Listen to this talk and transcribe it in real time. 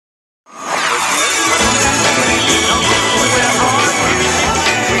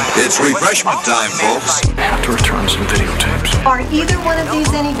It's refreshment time, folks. Have to return some videotapes. Are either one of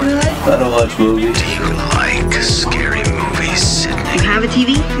these any good? I don't watch movies. Do you like scary movies, Sydney? You have a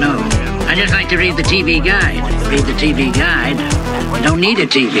TV? No. I just like to read the TV guide. Read the TV guide. You don't need a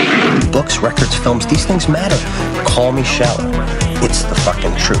TV. Books, records, films, these things matter. Call me shallow. It's the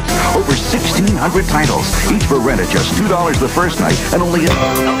fucking truth. Over 1,600 titles, each for rent at just $2 the first night, and only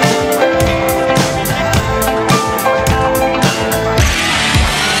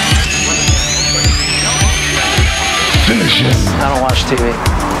Finish it. I don't watch TV.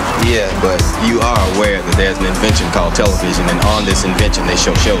 Yeah, but you are aware that there's an invention called television, and on this invention they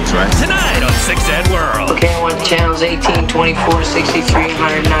show shows, right? Tonight on 6 Ed World. Okay, I want the channels 18, 24, 63,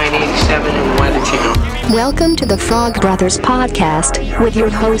 109, 87, and Weather Channel. Welcome to the Frog Brothers podcast with your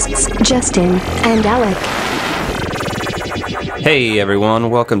hosts, Justin and Alec. Hey everyone,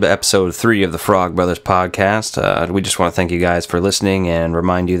 welcome to episode 3 of the Frog Brothers podcast. We just want to thank you guys for listening and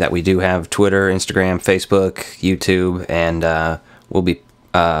remind you that we do have Twitter, Instagram, Facebook, YouTube, and we'll be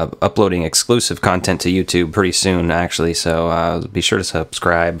uploading exclusive content to YouTube pretty soon, actually, so be sure to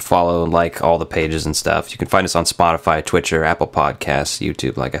subscribe, follow, like all the pages and stuff. You can find us on Spotify, Twitcher, Apple Podcasts,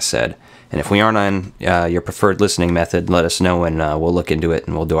 YouTube, like I said. And if we aren't on your preferred listening method, let us know and we'll look into it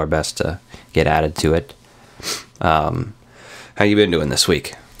and we'll do our best to get added to it. How you been doing this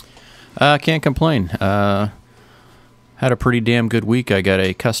week? Can't complain. Had a pretty damn good week. I got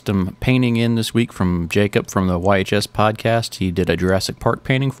a custom painting in this week from Jacob from the YHS podcast. He did a Jurassic Park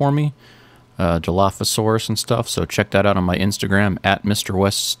painting for me, Dilophosaurus and stuff, so check that out on my Instagram, at Mr.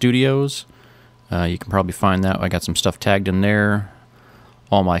 West Studios. You can probably find that. I got some stuff tagged in there.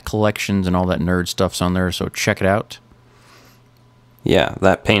 All my collections and all that nerd stuff's on there, so check it out. Yeah,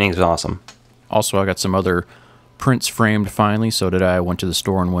 that painting's awesome. Also, I got some other prints framed finally, so I went to the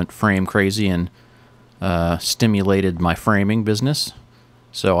store and went frame crazy and stimulated my framing business.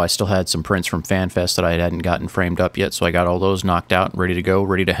 So I still had some prints from FanFest that I hadn't gotten framed up yet, so I got all those knocked out and ready to go,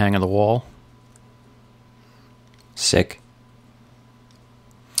 ready to hang on the wall. Sick.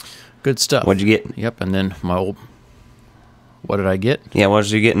 Good stuff. What'd you get? Yep, and then my old... What did I get? Yeah, what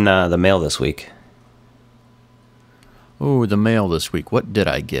did you get in the mail this week? Oh, the mail this week. What did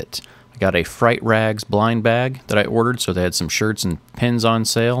I get? I got a Fright Rags blind bag that I ordered, so they had some shirts and pins on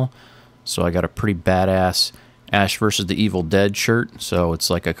sale. So I got a pretty badass Ash vs. the Evil Dead shirt. So it's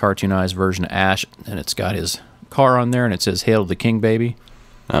like a cartoonized version of Ash, and it's got his car on there, and it says Hail to the King, baby.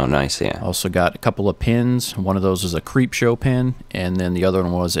 Oh, nice, yeah. Also got a couple of pins. One of those is a Creep Show pin, and then the other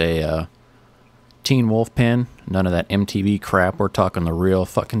one was a Teen Wolf pin. None of that MTV crap. We're talking the real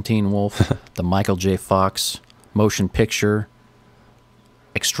fucking Teen Wolf. The Michael J. Fox motion picture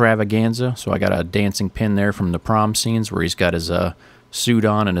extravaganza. So I got a dancing pin there from the prom scenes where he's got his suit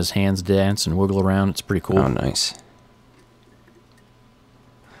on and his hands dance and wiggle around. It's pretty cool. Oh, nice.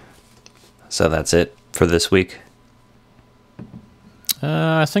 So that's it for this week?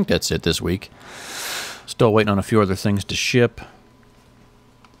 I think that's it this week. Still waiting on a few other things to ship.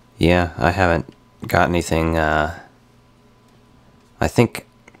 Yeah, I haven't got anything. I think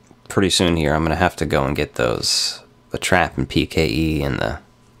pretty soon here I'm going to have to go and get the Trap and PKE and the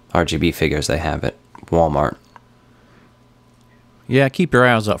RGB figures they have at Walmart. Yeah, keep your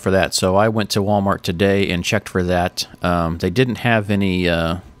eyes out for that. So I went to Walmart today and checked for that. They didn't have any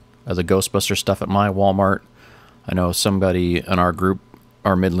of the Ghostbuster stuff at my Walmart. I know somebody in our group,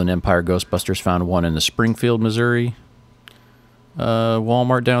 our Midland Empire Ghostbusters, found one in the Springfield, Missouri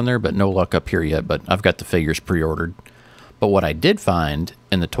Walmart down there, but no luck up here yet. But I've got the figures pre-ordered. But what I did find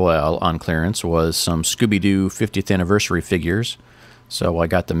in the toy aisle on clearance was some Scooby-Doo 50th anniversary figures. So I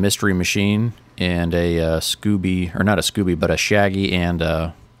got the Mystery Machine and a Scooby, or not a Scooby, but a Shaggy and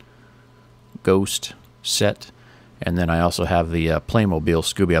a Ghost set. And then I also have the Playmobil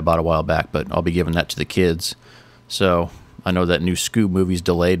Scooby I bought a while back, but I'll be giving that to the kids. So I know that new Scoob movie's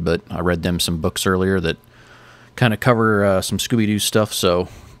delayed, but I read them some books earlier that kind of cover some Scooby-Doo stuff, so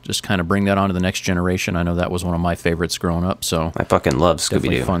just kind of bring that on to the next generation. I know that was one of my favorites growing up, so I fucking love Scooby-Doo.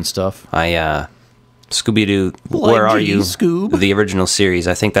 Definitely fun stuff. Scooby-Doo, Where Are You? Scoob. The original series.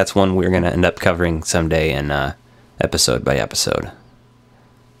 I think that's one we're going to end up covering someday in episode by episode.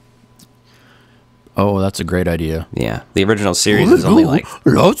 Oh, that's a great idea. Yeah. The original series is only like...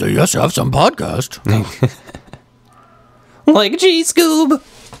 Yes, have some podcast. Like, gee, Scoob!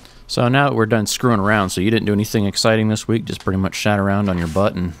 So now that we're done screwing around, so you didn't do anything exciting this week? Just pretty much sat around on your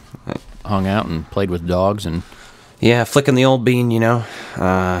butt and hung out and played with dogs and... Yeah, flicking the old bean, you know.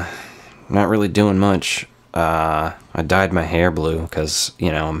 Not really doing much. I dyed my hair blue because,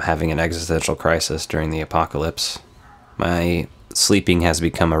 you know, I'm having an existential crisis during the apocalypse. My sleeping has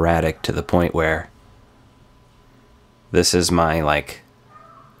become erratic to the point where this is my, like,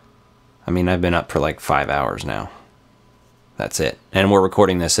 I mean, I've been up for like 5 hours now. That's it. And we're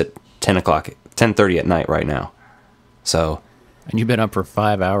recording this at 10:30 at night right now. So. And you've been up for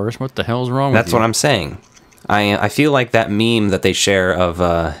 5 hours? What the hell's wrong with you? That's what I'm saying. I feel like that meme that they share of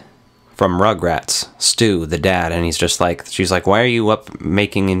from Rugrats, Stu, the dad, and she's like, why are you up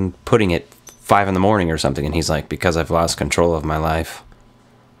making and putting it 5 in the morning or something? And he's like, because I've lost control of my life.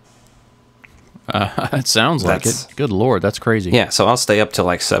 It sounds like it. Good Lord, that's crazy. Yeah, so I'll stay up till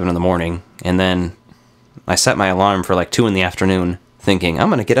like 7 in the morning, and then I set my alarm for like 2 in the afternoon, thinking, I'm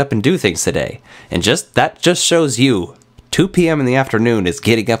going to get up and do things today. And that just shows you, 2 p.m. in the afternoon is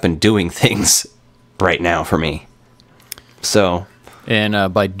getting up and doing things right now for me. So...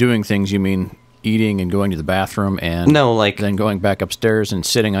 And by doing things, you mean eating and going to the bathroom and then going back upstairs and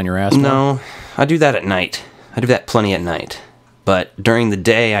sitting on your ass? No, I do that at night. I do that plenty at night. But during the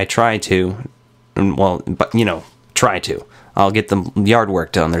day, I try to. Try to. I'll get the yard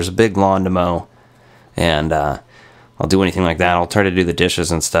work done. There's a big lawn to mow. And I'll do anything like that. I'll try to do the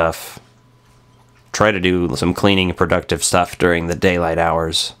dishes and stuff. Try to do some cleaning and productive stuff during the daylight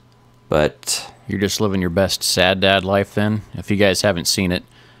hours. But... You're just living your best sad dad life then? If you guys haven't seen it,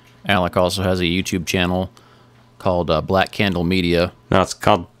 Alec also has a YouTube channel called Black Candle Media. No, it's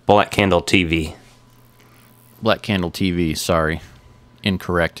called Black Candle TV. Black Candle TV, sorry.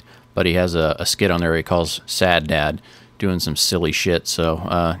 Incorrect. But he has a skit on there he calls Sad Dad, doing some silly shit,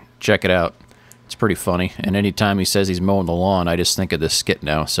 so check it out. It's pretty funny. And anytime he says he's mowing the lawn, I just think of this skit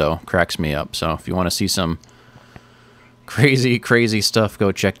now, so cracks me up. So if you want to see some crazy, crazy stuff,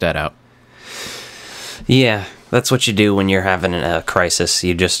 go check that out. Yeah, that's what you do when you're having a crisis.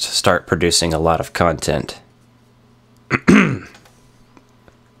 You just start producing a lot of content.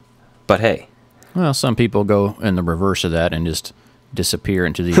 But hey. Well, some people go in the reverse of that and just disappear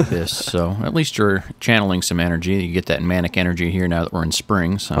into the abyss. So at least you're channeling some energy. You get that manic energy here now that we're in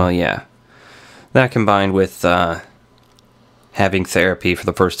spring. So. Well, yeah. That combined with having therapy for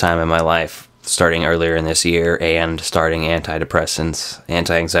the first time in my life, starting earlier in this year, and starting antidepressants,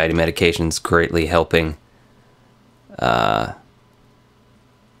 anti-anxiety medications greatly helping.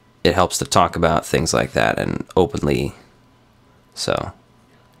 It helps to talk about things like that and openly. So.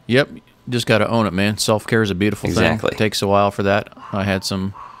 Yep, just got to own it, man. Self-care is a beautiful thing. It takes a while for that. I had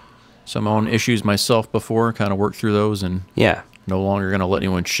some own issues myself before, kind of worked through those, and no longer going to let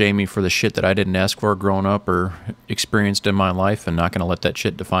anyone shame me for the shit that I didn't ask for growing up or experienced in my life, and not going to let that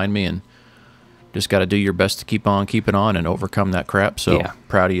shit define me, and just got to do your best to keep on keeping on and overcome that crap. So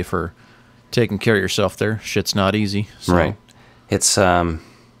proud of you for taking care of yourself there. Shit's not easy. So. Right. It's, well,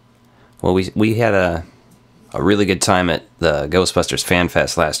 we had a really good time at the Ghostbusters Fan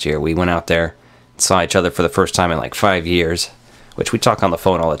Fest last year. We went out there and saw each other for the first time in like 5 years, which we talk on the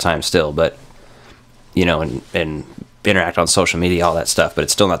phone all the time still, but, and interact on social media, all that stuff, but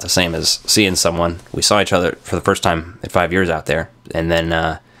it's still not the same as seeing someone. We saw each other for the first time in 5 years out there, and then,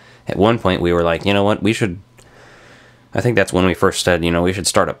 at one point, we were like, you know what, I think that's when we first said, we should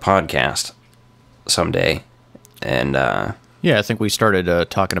start a podcast someday. And, yeah, I think we started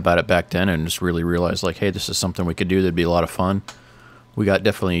talking about it back then and just really realized, like, hey, this is something we could do that'd be a lot of fun. We got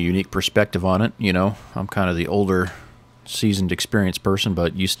definitely a unique perspective on it, I'm kind of the older, seasoned, experienced person,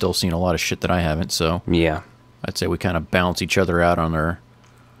 but you still seen a lot of shit that I haven't, so. Yeah. I'd say we kind of balance each other out on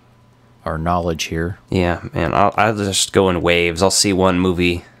our knowledge here. Yeah, man, I'll just go in waves. I'll see one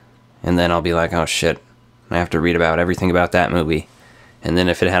movie, and then I'll be like, oh shit, I have to read about everything about that movie. And then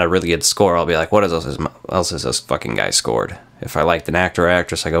if it had a really good score, I'll be like, what else has this fucking guy scored? If I liked an actor or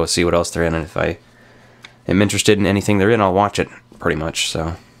actress, I go see what else they're in, and if I am interested in anything they're in, I'll watch it, pretty much,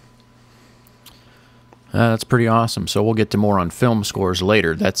 so. That's pretty awesome. So we'll get to more on film scores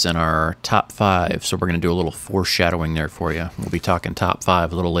later. That's in our top 5, so we're going to do a little foreshadowing there for you. We'll be talking top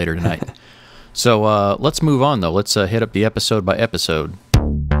 5 a little later tonight. So let's move on, though. Let's hit up the episode by episode.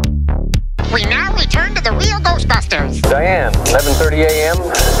 We now return to the real Ghostbusters. Diane, 11:30 a.m.,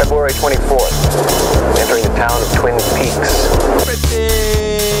 February 24th. Entering the town of Twin Peaks.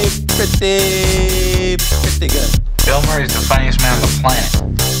 Pretty good. Bill Murray's the funniest man on the planet.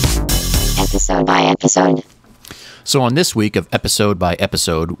 Episode by episode. So on this week of Episode by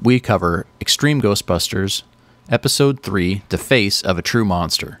Episode, we cover Extreme Ghostbusters, Episode 3, The Face of a True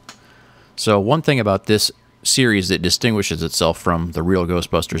Monster. So one thing about this series that distinguishes itself from the real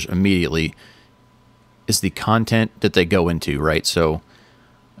Ghostbusters immediately is the content that they go into, right? So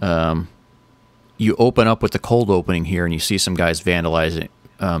you open up with the cold opening here, and you see some guys vandalizing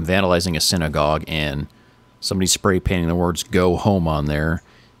a synagogue, and somebody spray painting the words "Go Home" on there,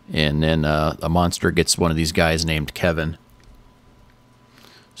 and then a monster gets one of these guys named Kevin.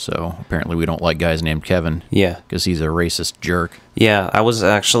 So apparently we don't like guys named Kevin. Yeah. Because he's a racist jerk. Yeah, I was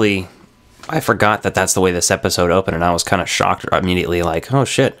actually I forgot that that's the way this episode opened, and I was kind of shocked immediately, like, oh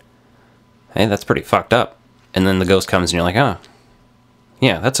shit, hey, that's pretty fucked up. And then the ghost comes, and you're like, oh,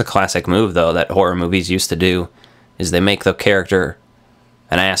 yeah, that's a classic move though that horror movies used to do, is they make the character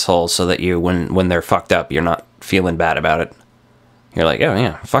an asshole so that you, when they're fucked up, you're not feeling bad about it. You're like, oh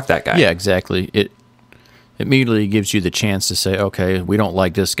yeah, fuck that guy. Yeah, exactly. It immediately gives you the chance to say, okay, we don't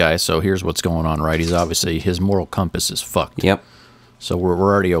like this guy, so here's what's going on, right? He's obviously, his moral compass is fucked. Yep. So we're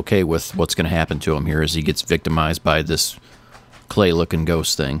already okay with what's going to happen to him here as he gets victimized by this clay-looking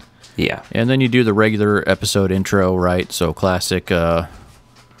ghost thing. Yeah. And then you do the regular episode intro, right? So classic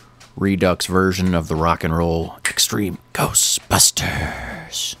Redux version of the rock and roll Extreme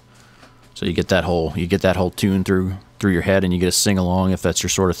Ghostbusters. So you get that whole tune through your head, and you get to sing along if that's your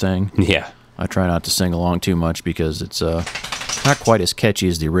sort of thing. Yeah. I try not to sing along too much because it's not quite as catchy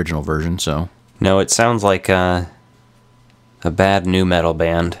as the original version. So no, it sounds like a bad nu metal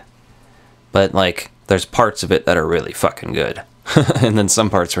band, but like there's parts of it that are really fucking good, and then some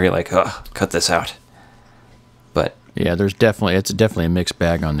parts where you're like, oh, cut this out. But yeah, it's definitely a mixed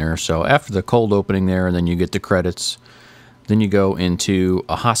bag on there. So after the cold opening there, and then you get the credits, then you go into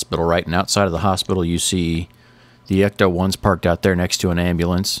a hospital, right? And outside of the hospital, you see the Ecto-1's parked out there next to an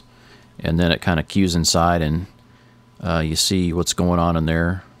ambulance, and then it kind of cues inside, and you see what's going on in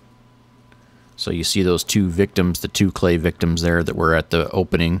there. So you see those two victims, the two clay victims there that were at the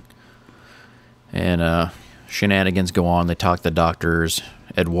opening, and shenanigans go on. They talk to the doctors.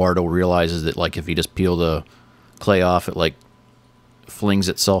 Eduardo realizes that, like, if he just peel the clay off, it like flings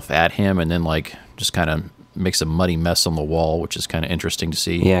itself at him, and then like just kind of makes a muddy mess on the wall, which is kind of interesting to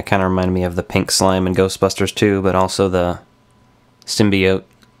see. Yeah, it kind of reminded me of the pink slime in Ghostbusters 2, but also the symbiote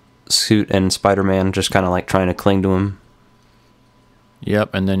suit and Spider-Man just kind of like trying to cling to him.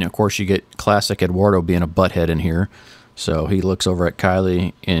 Yep, and then of course you get classic Eduardo being a butthead in here. So he looks over at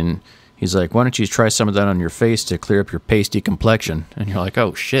Kylie and he's like, why don't you try some of that on your face to clear up your pasty complexion? And you're like,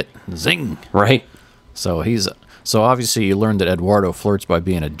 oh shit, zing. Right. So obviously you learned that Eduardo flirts by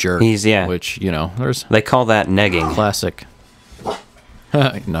being a jerk. Which, you know, they call that negging. Classic.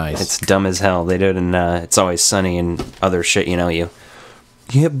 Nice. It's dumb as hell. They do it in It's Always Sunny and other shit, you know, you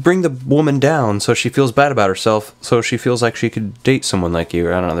bring the woman down so she feels bad about herself, so she feels like she could date someone like you.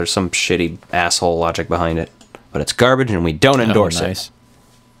 I don't know, there's some shitty asshole logic behind it. But it's garbage and we don't endorse it.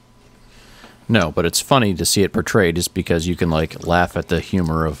 No, but it's funny to see it portrayed just because you can like laugh at the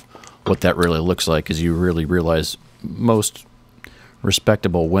humor of what that really looks like, because you really realize most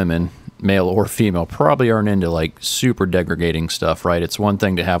respectable women, male or female, probably aren't into like super degrading stuff, right? It's one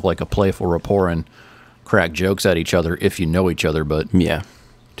thing to have like a playful rapport and crack jokes at each other if you know each other, but yeah,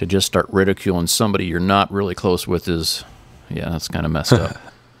 to just start ridiculing somebody you're not really close with is, yeah, that's kind of messed up.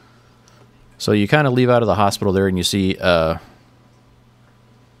 So you kind of leave out of the hospital there and you see you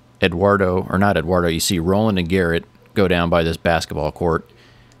see Roland and Garrett go down by this basketball court,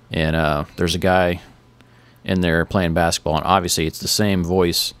 and there's a guy in there playing basketball, and obviously it's the same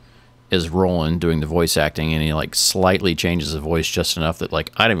voice as Roland doing the voice acting, and he like slightly changes the voice just enough that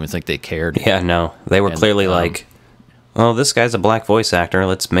like I don't even think they cared. Yeah, no, they were clearly like, oh, this guy's a black voice actor,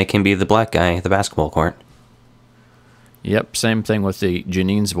 let's make him be the black guy at the basketball court. Yep, same thing with the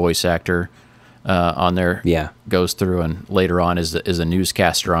Janine's voice actor on there. Yeah, goes through, and later on is a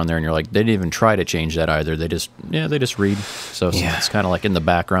newscaster on there, and you're like, they didn't even try to change that either. They just read. So it's kind of like in the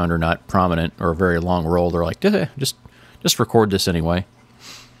background or not prominent or a very long role. They're like, just record this anyway.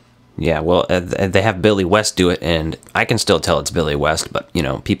 Yeah, well, they have Billy West do it, and I can still tell it's Billy West, but, you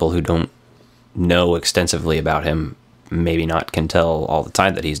know, people who don't know extensively about him maybe not can tell all the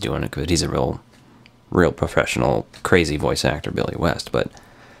time that he's doing it, because he's a real professional, crazy voice actor, Billy West, but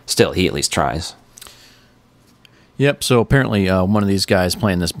still, he at least tries. Yep, so apparently one of these guys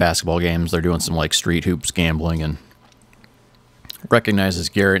playing this basketball games, they're doing some, like, street hoops gambling, and recognizes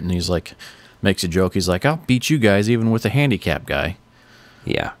Garrett, and he's like, makes a joke, he's like, I'll beat you guys even with a handicap guy.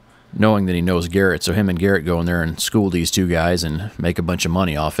 Yeah. Knowing that he knows Garrett, so him and Garrett go in there and school these two guys and make a bunch of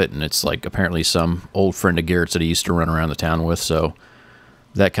money off it, and it's like apparently some old friend of Garrett's that he used to run around the town with, so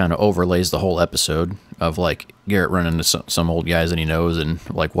that kind of overlays the whole episode of like Garrett running into some old guys that he knows and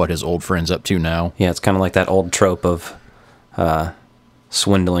like what his old friend's up to now. Yeah, it's kind of like that old trope of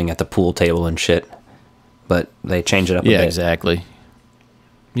swindling at the pool table and shit, but they change it up a bit. Yeah, exactly.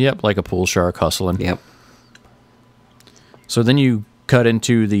 Yep, like a pool shark hustling. Yep. So then you cut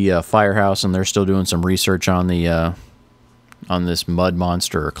into the firehouse, and they're still doing some research on the on this mud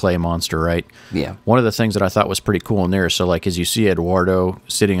monster or clay monster, right? Yeah. One of the things that I thought was pretty cool in there, so like as you see Eduardo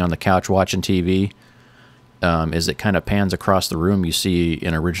sitting on the couch watching TV, as it kind of pans across the room, you see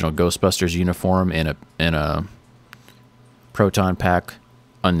an original Ghostbusters uniform in a proton pack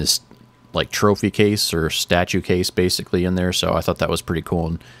on this like trophy case or statue case basically in there. So I thought that was pretty cool.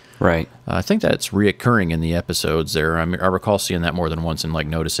 And right. I think that's reoccurring in the episodes there. I recall seeing that more than once and like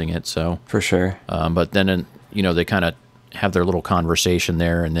noticing it. So for sure. But then, they kind of have their little conversation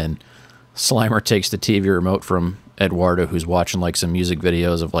there, and then Slimer takes the TV remote from Eduardo, who's watching like some music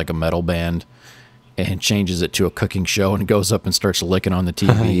videos of like a metal band, and changes it to a cooking show and goes up and starts licking on the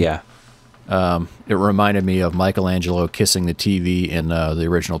TV. Yeah. It reminded me of Michelangelo kissing the TV in the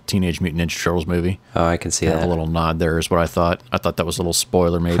original Teenage Mutant Ninja Turtles movie. Oh, I can see that. A little nod there is what I thought. I thought that was a little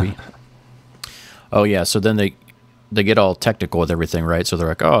spoiler, maybe. Oh, yeah, so then they get all technical with everything, right? So they're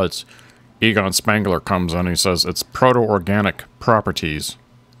like, oh, it's... Egon Spangler comes in and he says, it's proto-organic properties.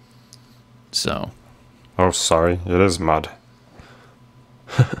 So... Oh, sorry, it is mud.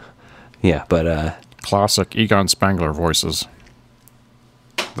 Yeah, but... Classic Egon Spangler voices.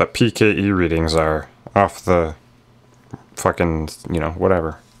 The PKE readings are off the fucking,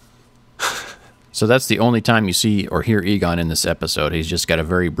 whatever. So that's the only time you see or hear Egon in this episode. He's just got a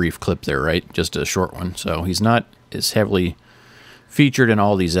very brief clip there, right? Just a short one. So he's not as heavily featured in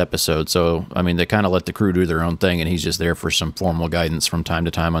all these episodes. So, I mean, they kind of let the crew do their own thing, and he's just there for some formal guidance from time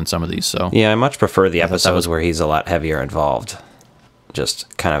to time on some of these. So yeah, I much prefer the episodes where he's a lot heavier involved.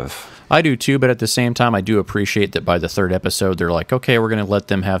 Just kind of... I do too, but at the same time, I do appreciate that by the third episode, they're like, okay, we're going to let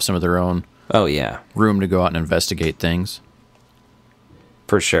them have some of their own room to go out and investigate things.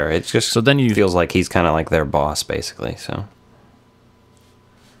 For sure. It just feels like he's kind of like their boss, basically. So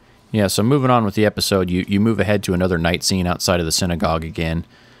yeah, so moving on with the episode, you move ahead to another night scene outside of the synagogue again,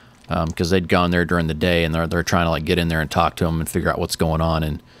 because they'd gone there during the day, and they're trying to like get in there and talk to him and figure out what's going on,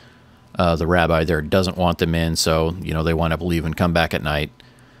 and the rabbi there doesn't want them in, so they wind up leaving, come back at night.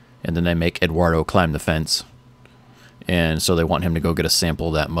 And then they make Eduardo climb the fence. And so they want him to go get a sample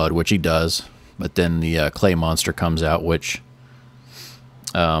of that mud, which he does. But then the clay monster comes out, which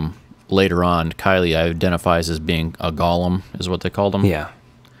later on Kylie identifies as being a golem, is what they called him. Yeah.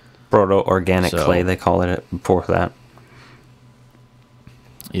 Proto-organic clay, they call it before that.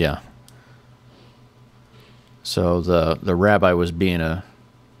 Yeah. So the rabbi was being a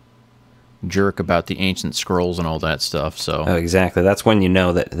jerk about the ancient scrolls and all that stuff. So exactly. That's when you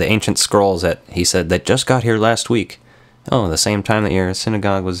know that the ancient scrolls that he said that just got here last week. Oh, the same time that your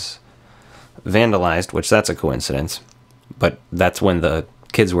synagogue was vandalized, which that's a coincidence. But that's when the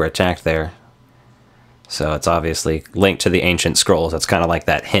kids were attacked there. So it's obviously linked to the ancient scrolls. That's kind of like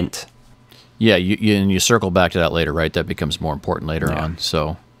that hint. Yeah, you circle back to that later, right? That becomes more important later on.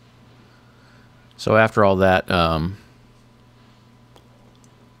 So after all that,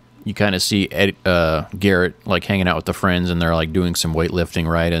 you kind of see Garrett like hanging out with the friends, and they're like doing some weightlifting,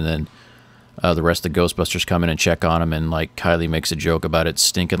 right? And then the rest of the Ghostbusters come in and check on him, and like Kylie makes a joke about it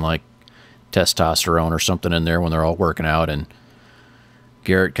stinking like testosterone or something in there when they're all working out, and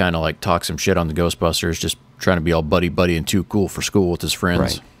Garrett kind of like talks some shit on the Ghostbusters, just trying to be all buddy and too cool for school with his friends.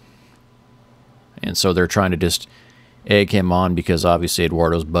 Right. And so they're trying to just egg him on because obviously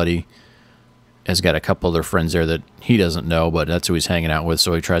Eduardo's buddy has got a couple of their friends there that he doesn't know, but that's who he's hanging out with,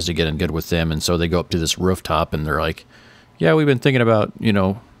 so he tries to get in good with them. And so they go up to this rooftop, and they're like, yeah, we've been thinking about, what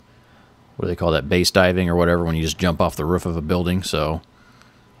do they call that, base diving or whatever, when you just jump off the roof of a building. So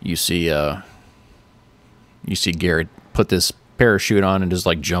you see Garrett put this parachute on and just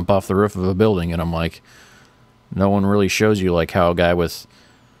like jump off the roof of a building, and I'm like, no one really shows you like how a guy with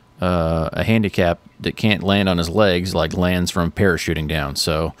a handicap that can't land on his legs like lands from parachuting down.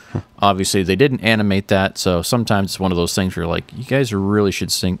 So obviously they didn't animate that, so sometimes it's one of those things where you're like, you guys really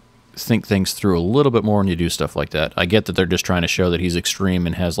should think things through a little bit more when you do stuff like that. I get that they're just trying to show that he's extreme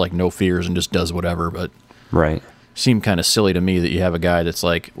and has like no fears and just does whatever, but right, seemed kind of silly to me that you have a guy that's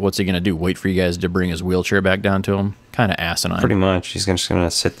like, what's he gonna do, wait for you guys to bring his wheelchair back down to him? Kind of asinine. Pretty much. He's just gonna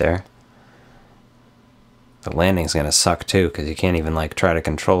sit there. The landing's gonna suck too, because you can't even like try to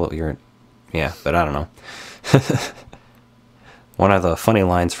control it. Yeah, but I don't know. One of the funny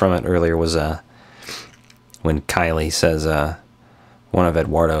lines from it earlier was when Kylie says one of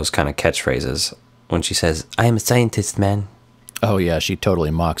Eduardo's kind of catchphrases, when she says, "I am a scientist, man." Oh yeah, she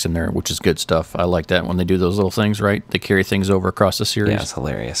totally mocks him there, which is good stuff. I like that when they do those little things, right? They carry things over across the series. Yeah, it's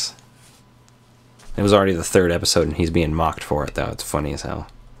hilarious. It was already the third episode, and he's being mocked for it, though. It's funny as hell.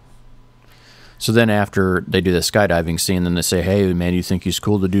 So then after they do the skydiving scene, then they say, hey, man, you think he's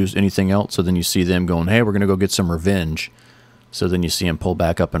cool to do anything else? So then you see them going, hey, we're going to go get some revenge. So then you see him pull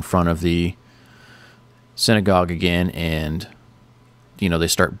back up in front of the synagogue again, and, they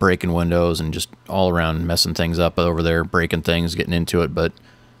start breaking windows and just all around messing things up over there, breaking things, getting into it. But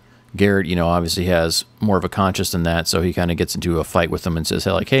Garrett, obviously has more of a conscience than that, so he kind of gets into a fight with them and says,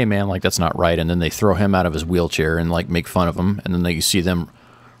 hey, man, like, that's not right. And then they throw him out of his wheelchair and, like, make fun of him. And then you see them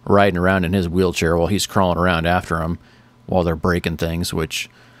riding around in his wheelchair while he's crawling around after him while they're breaking things, which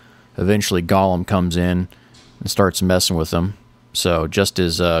eventually Gollum comes in and starts messing with them. So just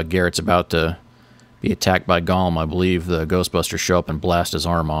as Garrett's about to be attacked by Gollum, I believe the Ghostbusters show up and blast his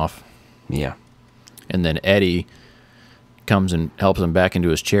arm off. Yeah. And then Eddie comes and helps him back into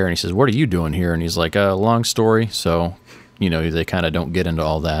his chair, and he says, "What are you doing here?" And he's like, long story. So, they kind of don't get into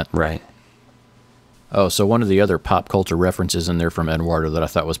all that. Right. Oh, so one of the other pop culture references in there from Eduardo that I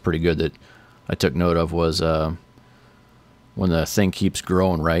thought was pretty good that I took note of was when the thing keeps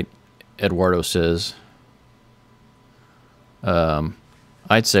growing, right? Eduardo says,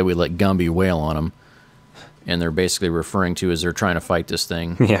 I'd say we let Gumby wail on him. And they're basically referring to as they're trying to fight this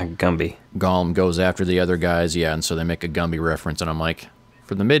thing. Yeah, Gumby. Gollum goes after the other guys, yeah, and so they make a Gumby reference. And I'm like,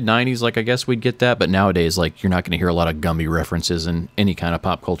 for the mid-'90s, like, I guess we'd get that. But nowadays, like, you're not going to hear a lot of Gumby references in any kind of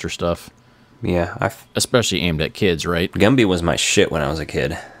pop culture stuff. Yeah. Especially aimed at kids, right? Gumby was my shit when I was a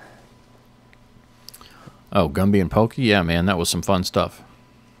kid. Oh, Gumby and Pokey? Yeah, man, that was some fun stuff.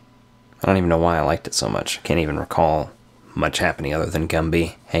 I don't even know why I liked it so much. I can't even recall much happening other than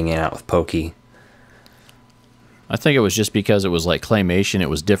Gumby hanging out with Pokey. I think it was just because it was like claymation, it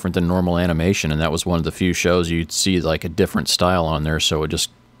was different than normal animation, and that was one of the few shows you'd see like a different style on there, so it just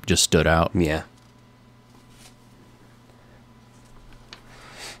stood out. Yeah.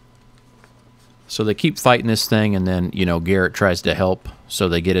 So they keep fighting this thing, and then, Garrett tries to help, so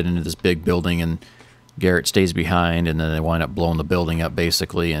they get it into this big building, and Garrett stays behind, and then they wind up blowing the building up,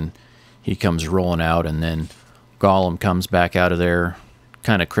 basically, and he comes rolling out, and then Gollum comes back out of there,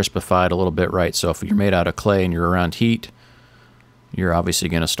 kind of crispified a little bit, right? So if you're made out of clay and you're around heat, you're obviously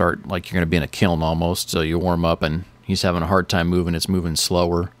going to start, like, you're going to be in a kiln almost, so you warm up, and he's having a hard time moving. It's moving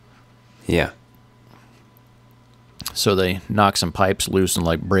slower. Yeah. So they knock some pipes loose and,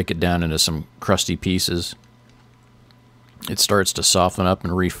 like, break it down into some crusty pieces. It starts to soften up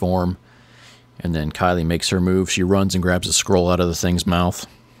and reform, and then Kylie makes her move. She runs and grabs a scroll out of the thing's mouth.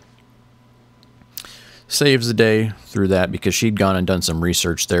 Saves the day through that because she'd gone and done some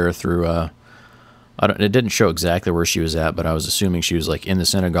research there through, it didn't show exactly where she was at, but I was assuming she was like in the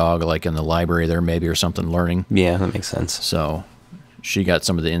synagogue, like in the library there maybe or something learning. Yeah, that makes sense. So she got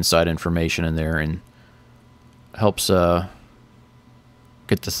some of the inside information in there and helps get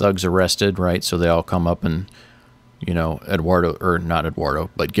the thugs arrested, right? So they all come up and, Eduardo, or not Eduardo,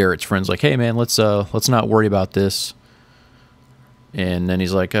 but Garrett's friend's like, "Hey man, let's not worry about this." And then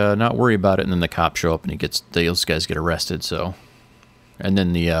he's like, "Not worry about it." And then the cops show up, and those guys get arrested. So, and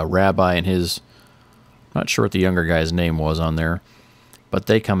then the rabbi and his, not sure what the younger guy's name was on there, but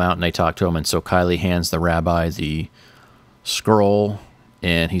they come out and they talk to him. And so Kylie hands the rabbi the scroll,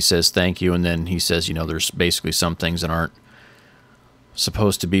 and he says thank you. And then he says, there's basically some things that aren't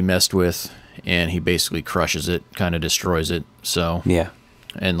supposed to be messed with, and he basically crushes it, kind of destroys it. So yeah,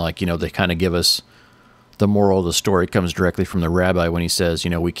 and like they kind of give us. The moral of the story comes directly from the rabbi when he says,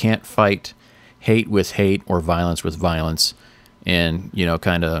 we can't fight hate with hate or violence with violence, and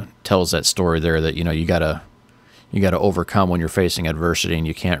kind of tells that story there that you gotta overcome when you're facing adversity, and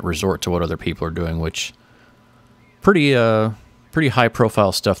you can't resort to what other people are doing, which pretty high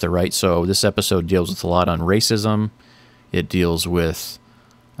profile stuff there, right? So this episode deals with a lot on racism. It deals with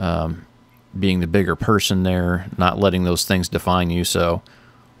being the bigger person there, not letting those things define you. So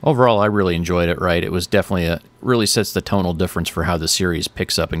overall, I really enjoyed it, right? It was definitely really sets the tonal difference for how the series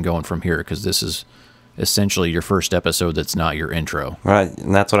picks up and going from here, because this is essentially your first episode that's not your intro. Right,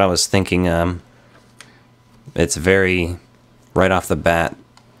 and that's what I was thinking. It's very, right off the bat,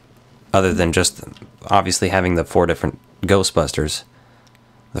 other than just obviously having the 4 different Ghostbusters,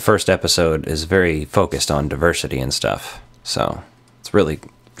 the first episode is very focused on diversity and stuff. So it's really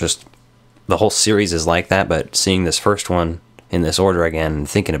just, the whole series is like that, but seeing this first one in this order again and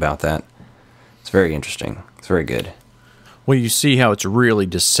thinking about that, it's very interesting. It's very good. Well, you see how it's really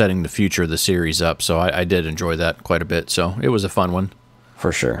just setting the future of the series up, so I did enjoy that quite a bit. So it was a fun one.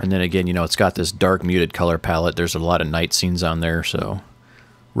 For sure. And then again, it's got this dark, muted color palette. There's a lot of night scenes on there, so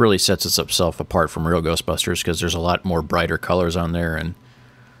really sets itself apart from real Ghostbusters because there's a lot more brighter colors on there and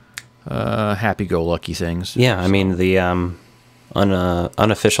happy-go-lucky things. Yeah, I mean, the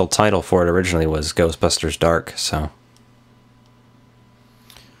unofficial title for it originally was Ghostbusters Dark, so...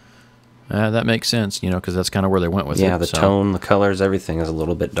 that makes sense, because that's kind of where they went with it. Yeah, the tone, the colors, everything is a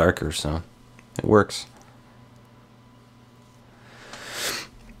little bit darker, so it works.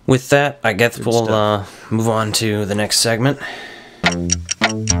 With that, I guess we'll move on to the next segment.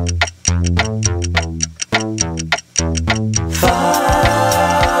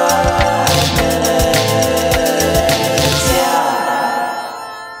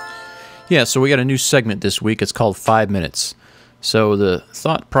 Yeah, so we got a new segment this week. It's called 5 Minutes. So the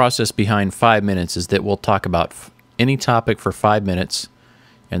thought process behind 5 minutes is that we'll talk about any topic for 5 minutes,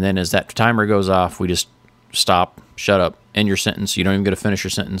 and then as that timer goes off, we just stop, shut up, end your sentence. You don't even get to finish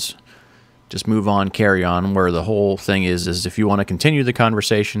your sentence. Just move on, carry on, where the whole thing is if you want to continue the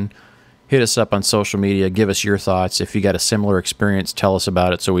conversation, hit us up on social media, give us your thoughts. If you got a similar experience, tell us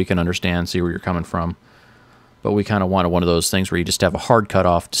about it so we can understand, see where you're coming from. But we kind of wanted one of those things where you just have a hard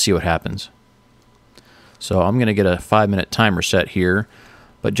cutoff to see what happens. So I'm going to get a 5-minute timer set here,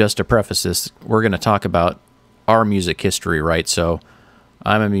 but just to preface this, we're going to talk about our music history, right? So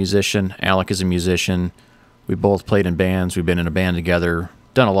I'm a musician, Alec is a musician, we both played in bands, we've been in a band together,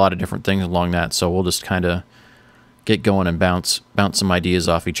 done a lot of different things along that, so we'll just kind of get going and bounce some ideas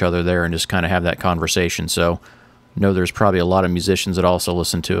off each other there and just kind of have that conversation. So I know there's probably a lot of musicians that also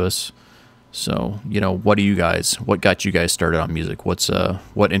listen to us. So, what got you guys started on music?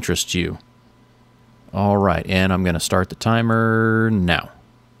 What interests you? All right, and I'm going to start the timer now.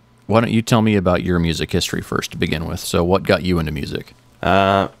 Why don't you tell me about your music history first to begin with? So what got you into music?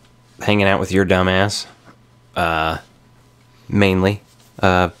 Hanging out with your dumbass. Mainly.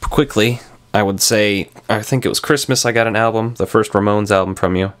 Quickly, I would say, I think it was Christmas I got an album, the first Ramones album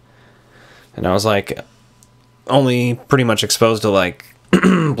from you. And I was like, only pretty much exposed to like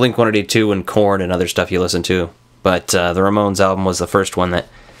Blink-182 and Korn and other stuff you listen to. But the Ramones album was the first one that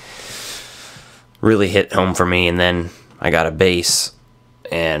really hit home for me. And then I got a bass,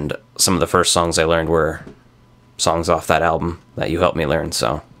 and some of the first songs I learned were songs off that album that you helped me learn.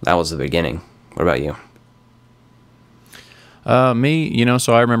 So that was the beginning. What about you? Me,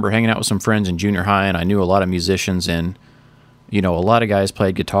 so I remember hanging out with some friends in junior high, and I knew a lot of musicians, and, a lot of guys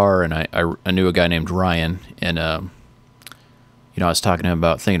played guitar, and I knew a guy named Ryan, and, I was talking to him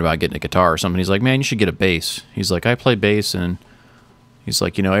about thinking about getting a guitar or something. He's like, man, you should get a bass. He's like, I play bass, and he's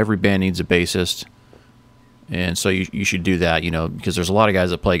like, every band needs a bassist, and so you should do that, because there's a lot of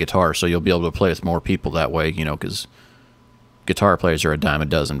guys that play guitar, so you'll be able to play with more people that way, because guitar players are a dime a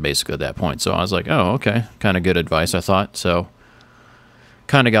dozen basically at that point. So I was like, oh, okay, kind of good advice, I thought. So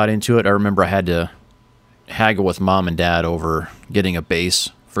kind of got into it. I remember I had to haggle with mom and dad over getting a bass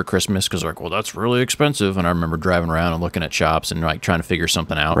for Christmas because they're like, well, that's really expensive. And I remember driving around and looking at shops and like trying to figure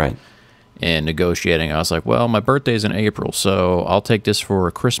something out. Right. And negotiating. I was like, well, my birthday's in April, so I'll take this for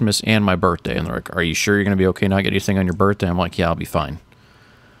Christmas and my birthday. And they're like, are you sure you're going to be okay not get anything on your birthday? I'm like, yeah, I'll be fine.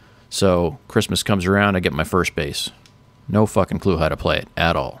 So Christmas comes around, I get my first bass. No fucking clue how to play it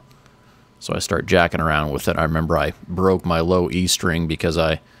at all. So I start jacking around with it. I remember I broke my low E string because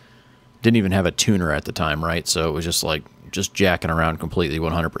I didn't even have a tuner at the time, right? So it was just jacking around completely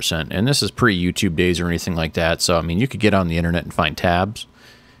 100%. And this is pre-YouTube days or anything like that. So, I mean, you could get on the internet and find tabs,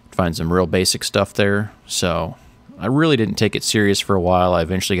 find some real basic stuff there. So I really didn't take it serious for a while. I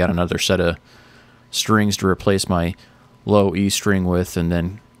eventually got another set of strings to replace my low E string with, and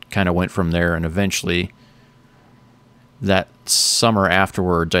then kind of went from there. And eventually, that summer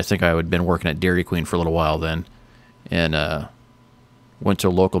afterwards, I think I had been working at Dairy Queen for a little while then, and went to a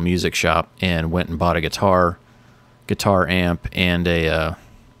local music shop and went and bought a guitar amp, and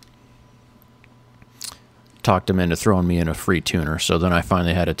talked them into throwing me in a free tuner. So then I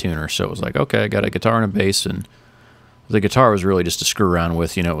finally had a tuner. So it was like, okay, I got a guitar and a bass, and the guitar was really just to screw around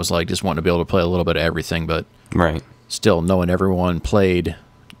with. It was like just wanting to be able to play a little bit of everything, but right. Still, knowing everyone played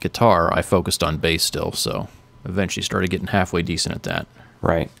guitar, I focused on bass still, so eventually started getting halfway decent at that.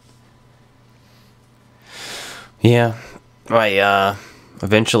 Right. Yeah. I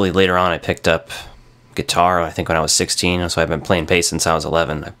eventually later on I picked up guitar, I think when I was 16, so I've been playing bass since I was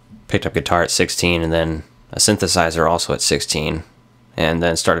 11. I picked up guitar at 16 and then a synthesizer also at 16, and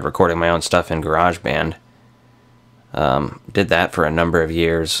then started recording my own stuff in GarageBand. Did that for a number of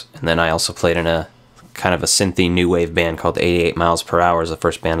years, and then I also played in a kind of a synthy new wave band called 88 Miles Per Hour. Is the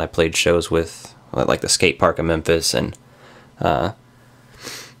first band I played shows with, like the skate park in Memphis and a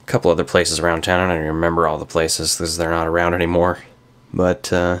couple other places around town. I don't even remember all the places because they're not around anymore. But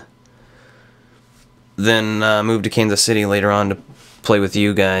then moved to Kansas City later on to play with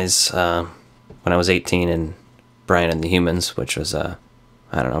you guys when I was 18 in Brian and the Humans, which was I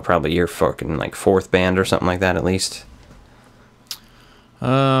don't know, probably your fucking like fourth band or something like that at least.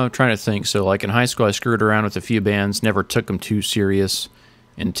 I'm trying to think. So like in high school I screwed around with a few bands, never took them too serious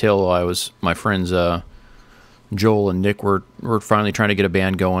until my friends Joel and Nick were finally trying to get a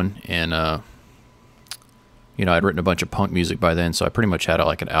band going, and I'd written a bunch of punk music by then, so I pretty much had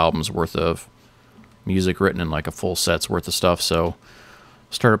like an album's worth of music written and like a full set's worth of stuff. So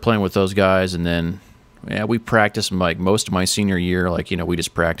started playing with those guys, and then we practiced like most of my senior year. Like we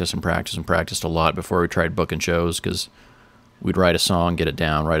just practiced and practiced and practiced a lot before we tried booking shows, because we'd write a song, get it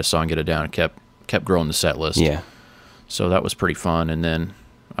down, write a song, get it down, and kept growing the set list. Yeah. So that was pretty fun. And then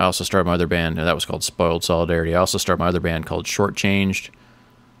I also started my other band, and that was called Spoiled Solidarity. I also started my other band called Shortchanged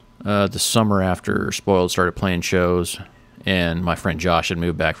the summer after Spoiled started playing shows, and my friend Josh had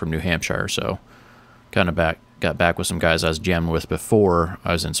moved back from New Hampshire, so kind of got back with some guys I was jamming with before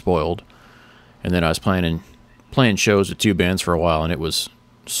I was in Spoiled. And then I was playing shows with 2 bands for a while, and it was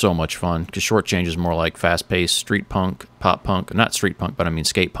so much fun, because Shortchange is more like fast-paced street punk, pop punk. Not street punk, but I mean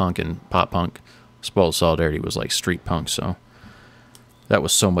skate punk and pop punk. Spoiled Solidarity was like street punk, so that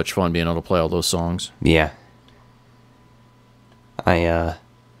was so much fun being able to play all those songs. Yeah. I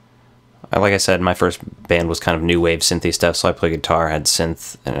like I said, my first band was kind of new wave synthy stuff, so I played guitar, had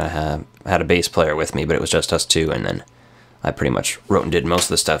synth, and I had a bass player with me, but it was just us 2, and then I pretty much wrote and did most of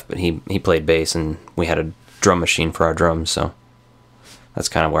the stuff, but he played bass, and we had a drum machine for our drums, so that's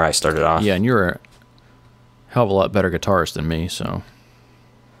kind of where I started off. Yeah, and you're a hell of a lot better guitarist than me, so...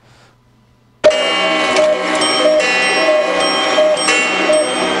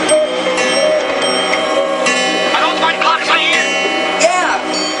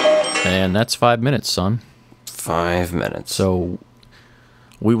 And that's 5 minutes, son. 5 minutes. So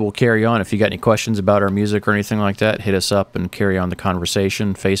we will carry on. If you got any questions about our music or anything like that, hit us up and carry on the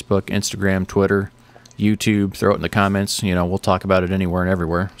conversation. Facebook, Instagram, Twitter, YouTube, throw it in the comments. You know, we'll talk about it anywhere and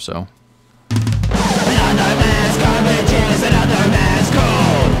everywhere. So. Another man's garbage is another man's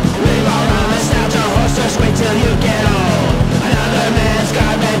cold. Leave all the nostalgia horse, just wait till you get old. Another man's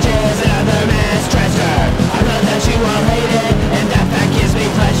garbage is another man's treasure. I know that you will hate it, and that fact gives me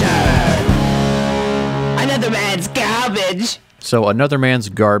pleasure. Another man's garbage. So, Another Man's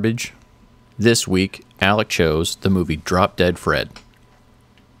Garbage. This week, Alec chose the movie Drop Dead Fred.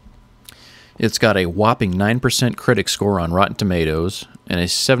 It's got a whopping 9% critic score on Rotten Tomatoes and a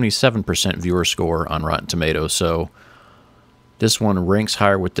 77% viewer score on Rotten Tomatoes. So, this one ranks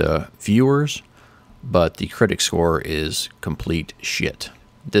higher with the viewers, but the critic score is complete shit.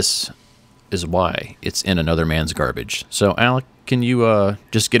 This is why it's in Another Man's Garbage. So, Alec, can you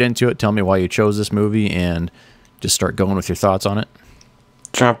just get into it? Tell me why you chose this movie and just start going with your thoughts on it.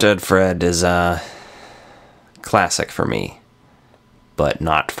 Drop Dead Fred is a classic for me, but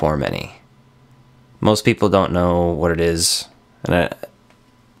not for many. Most people don't know what it is, and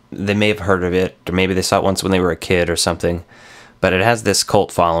they may have heard of it, or maybe they saw it once when they were a kid or something, but it has this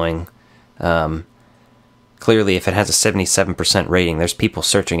cult following. Clearly, if it has a 77% rating, there's people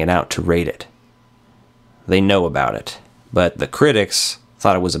searching it out to rate it. They know about it, but the critics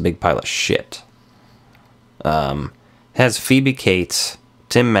thought it was a big pile of shit. It has Phoebe Cates,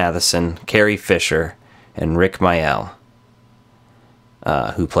 Tim Matheson, Carrie Fisher, and Rick Mayall,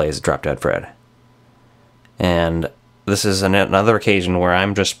 who plays Drop Dead Fred. And this is another occasion where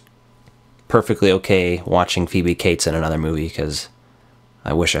I'm just perfectly okay watching Phoebe Cates in another movie, because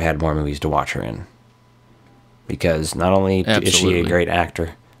I wish I had more movies to watch her in. Because not only is she a great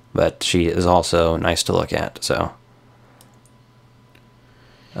actor, but she is also nice to look at, so...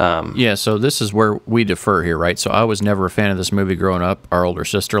 yeah, so this is where we differ here, right? So I was never a fan of this movie growing up. Our older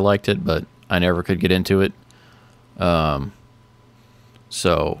sister liked it, but I never could get into it.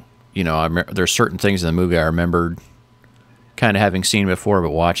 So, you know, there's certain things in the movie I remembered kind of having seen before, but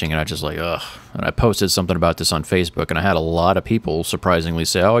watching, and I just like, ugh. And I posted something about this on Facebook, and I had a lot of people surprisingly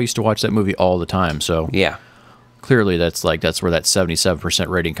say, oh, I used to watch that movie all the time. So yeah, clearly that's where that 77%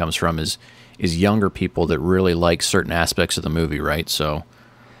 rating comes from, is younger people that really like certain aspects of the movie, right? So...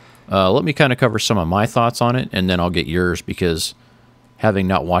 let me kind of cover some of my thoughts on it, and then I'll get yours, because having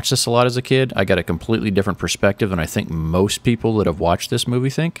not watched this a lot as a kid, I got a completely different perspective than I think most people that have watched this movie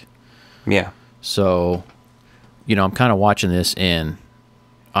think. Yeah. So, you know, I'm kind of watching this, and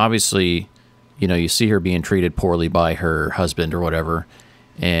obviously, you know, you see her being treated poorly by her husband or whatever,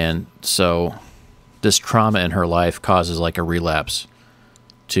 and so this trauma in her life causes like a relapse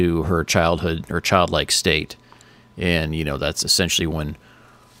to her childhood or childlike state, and, you know, that's essentially when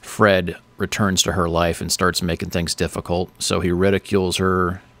Fred returns to her life and starts making things difficult. So he ridicules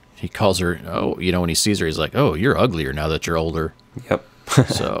her. He calls her, oh, you know, when he sees her, he's like, oh, you're uglier now that you're older. Yep.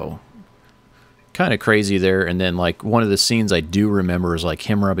 So kind of crazy there. And then, like, one of the scenes I do remember is, like,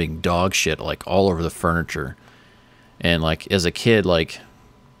 him rubbing dog shit, like, all over the furniture. And, like, as a kid, like,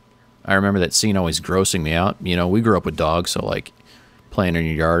 I remember that scene always grossing me out. You know, we grew up with dogs, so, like, playing in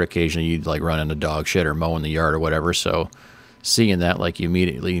your yard, occasionally you'd, like, run into dog shit or mow in the yard or whatever. So seeing that, like, you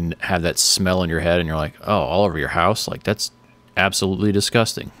immediately have that smell in your head, and you're like, oh, all over your house? Like, that's absolutely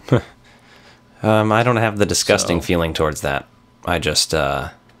disgusting. I don't have the disgusting feeling towards that. I just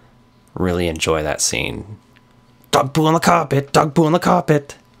really enjoy that scene. Dog poo on the carpet, dog poo on the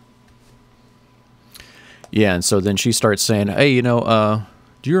carpet. Yeah, and so then she starts saying, hey, you know,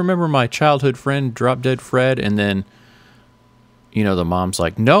 do you remember my childhood friend, Drop Dead Fred? And then you know, the mom's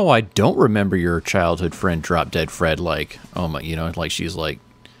like, no, I don't remember your childhood friend Drop Dead Fred. Like, oh my, you know, like she's like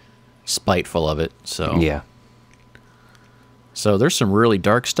spiteful of it. So yeah. So there's some really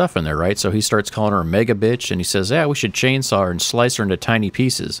dark stuff in there, right? So he starts calling her a mega bitch, and he says, yeah, we should chainsaw her and slice her into tiny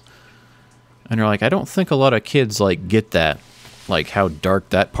pieces. And you're like, I don't think a lot of kids like get that, like how dark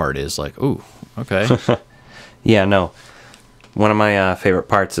that part is. Like, ooh, okay. Yeah, no. One of my favorite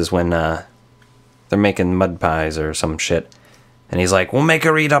parts is when they're making mud pies or some shit. And he's like, we'll make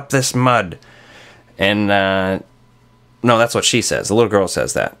her eat up this mud. And, no, that's what she says. The little girl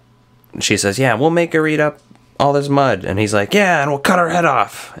says that. And she says, yeah, we'll make her eat up all this mud. And he's like, yeah, and we'll cut her head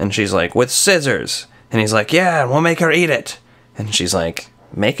off. And she's like, with scissors. And he's like, yeah, and we'll make her eat it. And she's like,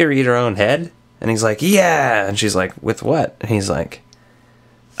 make her eat her own head? And he's like, yeah. And she's like, with what? And he's like,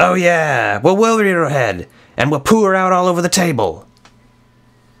 oh, yeah, well, we'll eat her head. And we'll poo her out all over the table.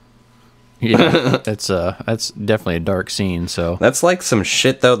 Yeah, that's definitely a dark scene. So that's like some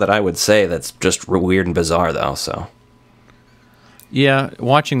shit though that I would say that's just weird and bizarre though. So yeah,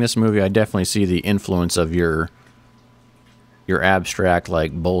 watching this movie, I definitely see the influence of your abstract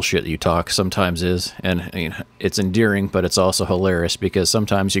like bullshit that you talk sometimes is, and I mean, it's endearing, but it's also hilarious because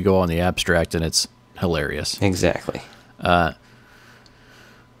sometimes you go on the abstract and it's hilarious. Exactly.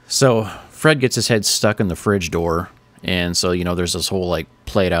 So Fred gets his head stuck in the fridge door. And so, you know, there's this whole, like,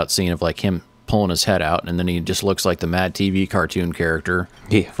 played-out scene of, like, him pulling his head out, and then he just looks like the Mad TV cartoon character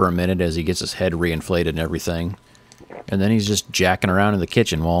for a minute as he gets his head reinflated and everything. And then he's just jacking around in the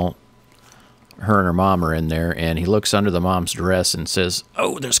kitchen while her and her mom are in there, and he looks under the mom's dress and says,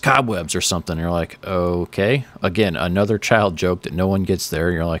 oh, there's cobwebs or something. And you're like, okay. Again, another child joke that no one gets there.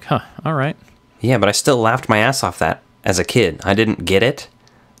 You're like, huh, all right. Yeah, but I still laughed my ass off that as a kid. I didn't get it,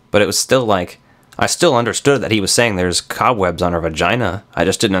 but it was still like... I still understood that he was saying there's cobwebs on her vagina. I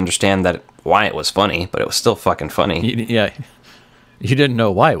just didn't understand why it was funny, but it was still fucking funny. Yeah. You didn't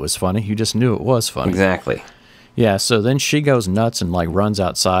know why it was funny. You just knew it was funny. Exactly. Yeah, so then she goes nuts and, like, runs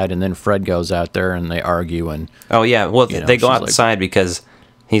outside, and then Fred goes out there, and they argue, and... Oh, yeah. Well, they go outside because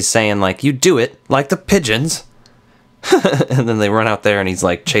he's saying, like, you do it like the pigeons. And then they run out there, and he's,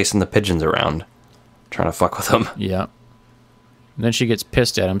 like, chasing the pigeons around, trying to fuck with them. Yeah. And then she gets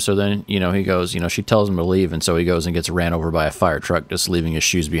pissed at him, so then, you know, he goes, you know, she tells him to leave, and so he goes and gets ran over by a fire truck, just leaving his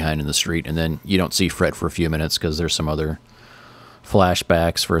shoes behind in the street, and then you don't see Fred for a few minutes because there's some other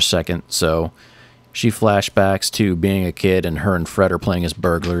flashbacks for a second, so she flashbacks to being a kid, and her and Fred are playing as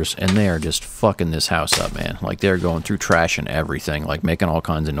burglars, and they are just fucking this house up, man. Like, they're going through trash and everything, like, making all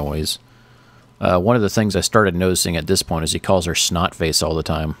kinds of noise. One of the things I started noticing at this point is he calls her Snotface all the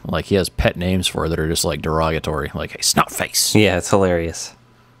time. Like, he has pet names for her that are just, like, derogatory. Like, hey, Snotface. Yeah, it's hilarious.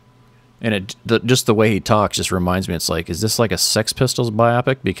 And just the way he talks just reminds me, it's like, is this like a Sex Pistols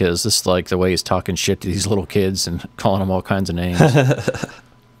biopic? Because this, like, the way he's talking shit to these little kids and calling them all kinds of names.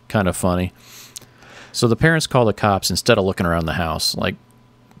 Kind of funny. So the parents call the cops instead of looking around the house. Like,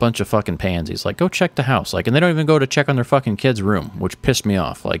 bunch of fucking pansies. Like, go check the house. Like, and they don't even go to check on their fucking kid's room, which pissed me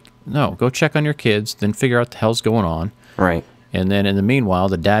off. Like, no, go check on your kids, then figure out what the hell's going on. Right. And then in the meanwhile,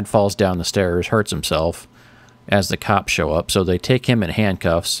 the dad falls down the stairs, hurts himself as the cops show up. So they take him in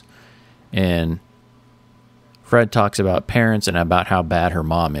handcuffs, and Fred talks about parents and about how bad her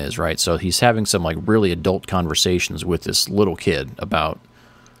mom is, right? So he's having some, like, really adult conversations with this little kid about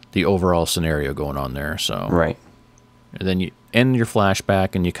the overall scenario going on there. So right. And then you end your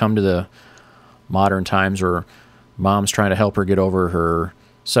flashback, and you come to the modern times where mom's trying to help her get over her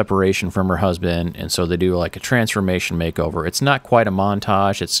separation from her husband, and so they do like a transformation makeover. It's not quite a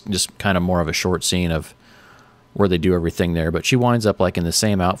montage. It's just kind of more of a short scene of where they do everything there. But she winds up like in the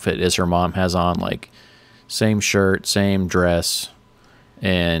same outfit as her mom has on, like same shirt, same dress,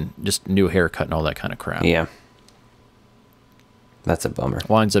 and just new haircut and all that kind of crap. Yeah. That's a bummer.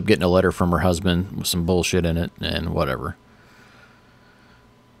 Winds up getting a letter from her husband with some bullshit in it and whatever.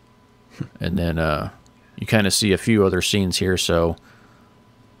 And then you kind of see a few other scenes here, so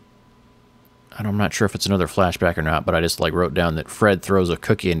I'm not sure if it's another flashback or not, but I just like wrote down that Fred throws a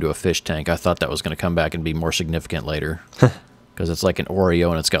cookie into a fish tank. I thought that was going to come back and be more significant later. Because it's like an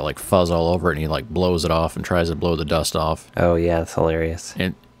Oreo and it's got like fuzz all over it, and he like blows it off and tries to blow the dust off. Oh yeah, that's hilarious.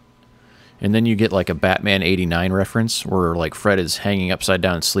 And then you get like a Batman 89 reference where like Fred is hanging upside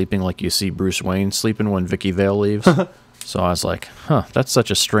down and sleeping like you see Bruce Wayne sleeping when Vicky Vale leaves. So I was like, huh, that's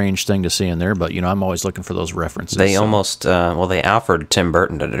such a strange thing to see in there. But, you know, I'm always looking for those references. They almost, they offered Tim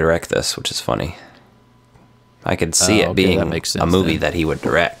Burton to direct this, which is funny. I could see it being a movie that he would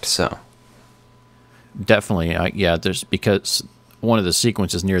direct, so. Definitely, yeah, because one of the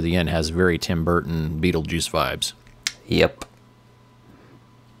sequences near the end has very Tim Burton Beetlejuice vibes. Yep.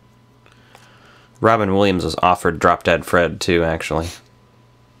 Robin Williams was offered Drop Dead Fred too, actually.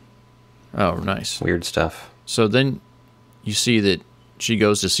 Oh, nice. Weird stuff. So then you see that she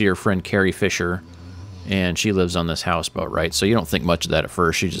goes to see her friend Carrie Fisher, and she lives on this houseboat, right? So you don't think much of that at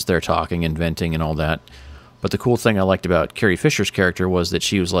first. She's just there talking and venting and all that. But the cool thing I liked about Carrie Fisher's character was that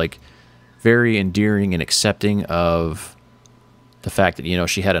she was like very endearing and accepting of the fact that, you know,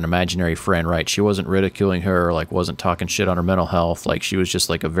 she had an imaginary friend, right? She wasn't ridiculing her, like wasn't talking shit on her mental health. Like she was just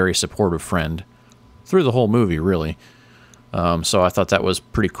like a very supportive friend through the whole movie, really. So I thought that was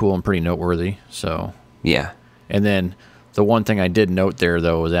pretty cool and pretty noteworthy. So yeah. And then the one thing I did note there,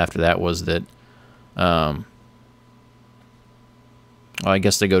 though, was after that was that, I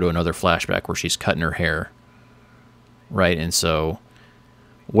guess they go to another flashback where she's cutting her hair, right? And so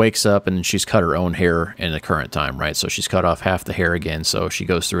wakes up and she's cut her own hair in the current time, right? So she's cut off half the hair again, so she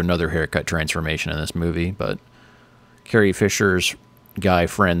goes through another haircut transformation in this movie. But Carrie Fisher's guy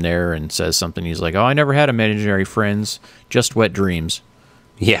friend there and says something. He's like, "Oh, I never had imaginary friends, just wet dreams."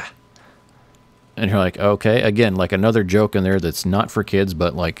 Yeah. And you're like, okay, again, like another joke in there that's not for kids,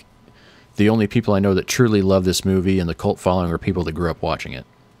 but like the only people I know that truly love this movie and the cult following are people that grew up watching it.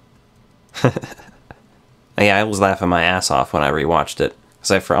 Yeah, I was laughing my ass off when I rewatched it,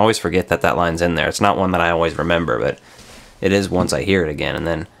 because I always forget that that line's in there. It's not one that I always remember, but it is once I hear it again, and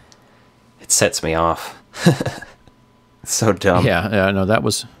then it sets me off. It's so dumb. Yeah, no,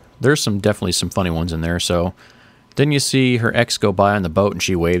 there's definitely some funny ones in there. So then you see her ex go by on the boat and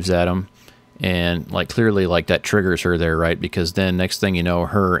she waves at him. And like clearly like that triggers her there, right? Because then next thing you know,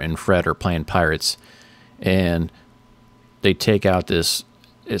 her and Fred are playing pirates, and they take out this.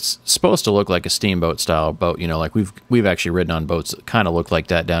 It's supposed to look like a steamboat style boat, you know, like we've actually ridden on boats that kind of look like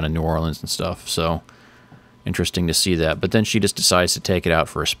that down in New Orleans and stuff. So interesting to see that. But then she just decides to take it out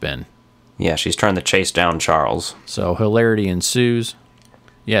for a spin. Yeah, she's trying to chase down Charles. So hilarity ensues.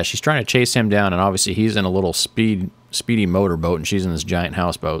 Yeah, she's trying to chase him down, and obviously he's in a little speedy motorboat, and she's in this giant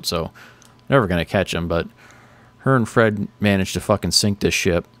houseboat. So never going to catch him, but her and Fred managed to fucking sink this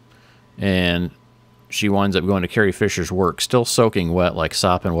ship, and she winds up going to Carrie Fisher's work, still soaking wet, like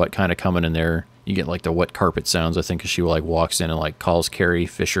sopping wet, kind of coming in there. You get like the wet carpet sounds, I think, as she like walks in and like calls Carrie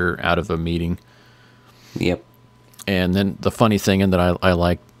Fisher out of a meeting. Yep. And then the funny thing, and that I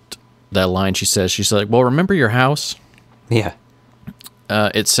liked that line she says, she's like, "Well, remember your house?" Yeah.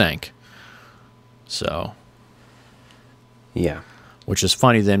 It sank. So. Yeah. Which is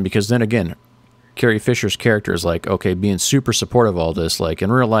funny then, because then again, Carrie Fisher's character is like, okay, being super supportive of all this. Like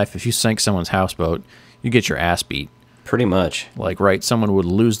in real life, if you sank someone's houseboat, you get your ass beat. Pretty much. Like, right, someone would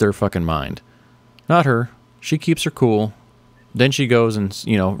lose their fucking mind. Not her. She keeps her cool. Then she goes and,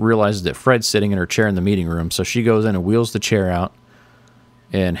 you know, realizes that Fred's sitting in her chair in the meeting room. So she goes in and wheels the chair out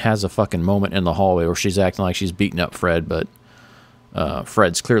and has a fucking moment in the hallway where she's acting like she's beating up Fred, but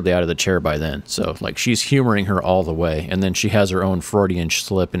Fred's clearly out of the chair by then. So, like, she's humoring her all the way. And then she has her own Freudian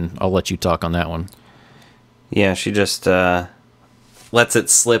slip, and I'll let you talk on that one. Yeah, she just lets it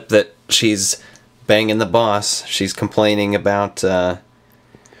slip that she's banging the boss. She's complaining about her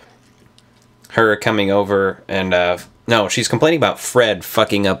coming over, and no, she's complaining about Fred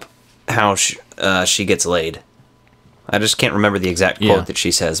fucking up how she gets laid. I just can't remember the exact quote that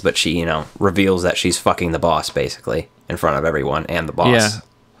she says, but she, you know, reveals that she's fucking the boss, basically, in front of everyone and the boss. Yeah.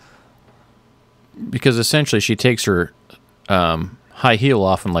 Because essentially she takes her high heel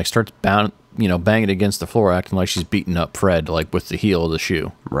off and, like, starts banging it against the floor, acting like she's beating up Fred, like, with the heel of the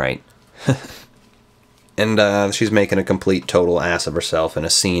shoe. Right. And she's making a complete total ass of herself in a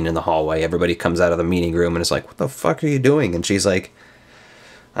scene in the hallway. Everybody comes out of the meeting room and is like, "What the fuck are you doing?" And she's like,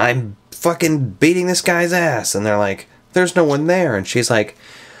 "I'm fucking beating this guy's ass." And they're like, "There's no one there." And she's like,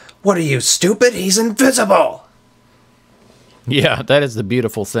 "What are you, stupid? He's invisible!" Yeah, that is the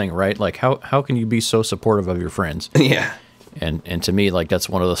beautiful thing, right? Like, how can you be so supportive of your friends? Yeah. And to me, like, that's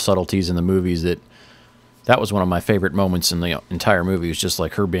one of the subtleties in the movies that was one of my favorite moments in the entire movie, was just,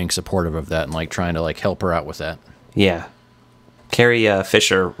 like, her being supportive of that and, like, trying to, like, help her out with that. Yeah. Carrie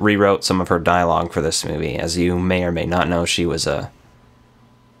Fisher rewrote some of her dialogue for this movie. As you may or may not know, she was a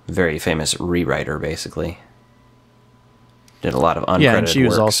very famous rewriter, basically. Did a lot of uncredited work. Yeah, and she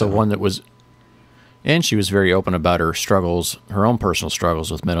was also one that was... And she was very open about her struggles, her own personal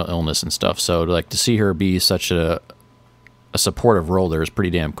struggles with mental illness and stuff. So, like, to see her be such a supportive role there is pretty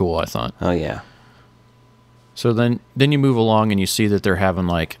damn cool, I thought. Oh, yeah. So then you move along and you see that they're having,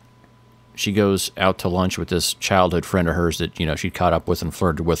 like, she goes out to lunch with this childhood friend of hers that, you know, she caught up with and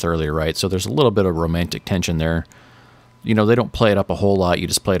flirted with earlier, right? So there's a little bit of romantic tension there. You know, they don't play it up a whole lot. You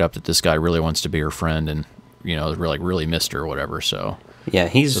just play it up that this guy really wants to be her friend and, you know, really missed her or whatever, so... Yeah,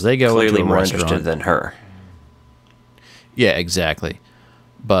 he's clearly more interested than her. Yeah, exactly.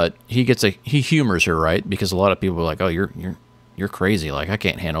 But he humors her, right? Because a lot of people are like, "Oh, you're crazy. Like, I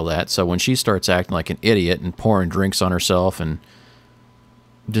can't handle that." So when she starts acting like an idiot and pouring drinks on herself and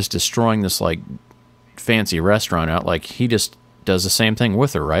just destroying this like fancy restaurant out, like he just does the same thing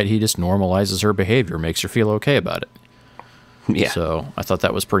with her, right? He just normalizes her behavior, makes her feel okay about it. Yeah. So I thought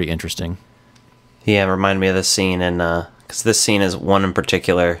that was pretty interesting. Yeah, it reminded me of this scene, and because this scene is one in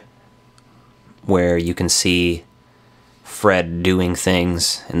particular where you can see Fred doing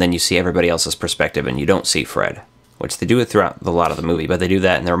things, and then you see everybody else's perspective, and you don't see Fred, which they do it throughout a lot of the movie, but they do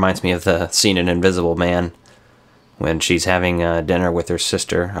that, and it reminds me of the scene in Invisible Man when she's having dinner with her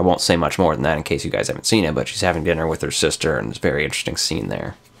sister. I won't say much more than that in case you guys haven't seen it, but she's having dinner with her sister, and it's a very interesting scene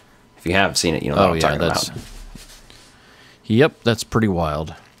there. If you have seen it, you know what I'm talking about. Yep, that's pretty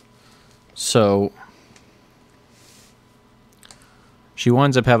wild. So she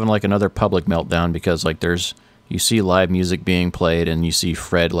winds up having like another public meltdown because like you see live music being played and you see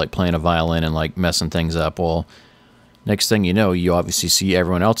Fred like playing a violin and like messing things up. Well, next thing you know, you obviously see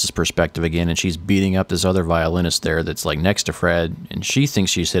everyone else's perspective again, and she's beating up this other violinist there that's like next to Fred, and she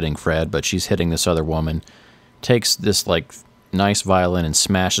thinks she's hitting Fred, but she's hitting this other woman. Takes this like nice violin and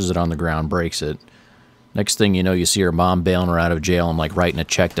smashes it on the ground, breaks it. Next thing you know, you see her mom bailing her out of jail and like writing a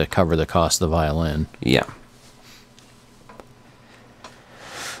check to cover the cost of the violin. Yeah.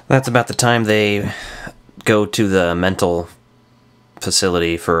 That's about the time they go to the mental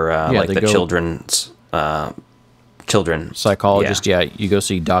facility for like the children's psychologist. Yeah, you go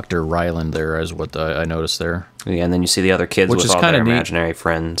see Dr. Ryland there, is what I noticed there. Yeah, and then you see the other kids with all their imaginary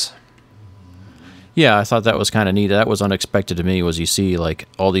friends. Yeah, I thought that was kind of neat. That was unexpected to me, was you see like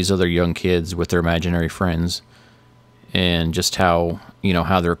all these other young kids with their imaginary friends and just how, you know,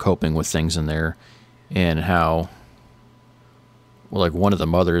 how they're coping with things in there, and how, well, like one of the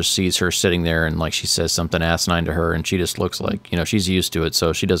mothers sees her sitting there and like she says something asinine to her, and she just looks like, you know, she's used to it,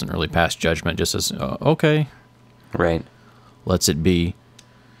 so she doesn't really pass judgment, just says, okay. Right. Lets it be.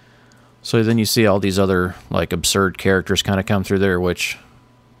 So then you see all these other like absurd characters kind of come through there, which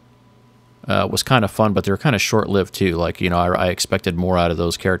was kind of fun, but they were kind of short-lived too. Like, you know, I expected more out of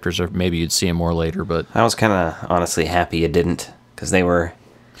those characters, or maybe you'd see them more later. But I was kind of honestly happy you didn't, because they were.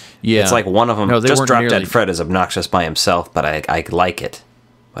 Yeah, it's like one of them. No, just Drop Dead Fred is obnoxious by himself, but I like it.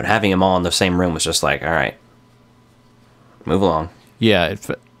 But having them all in the same room was just like, all right, move along. Yeah, it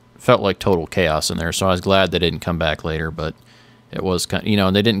felt like total chaos in there. So I was glad they didn't come back later, but it was kind of, you know,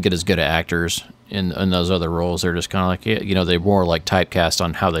 and they didn't get as good of actors in those other roles. They're just kind of like, you know, they more like typecast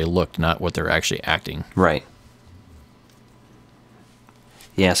on how they looked, not what they're actually acting. Right.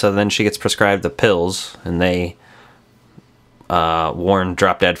 Yeah, so then she gets prescribed the pills, and they warn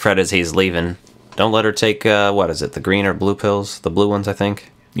Drop Dead Fred as he's leaving. Don't let her take, what is it, the green or blue pills? The blue ones, I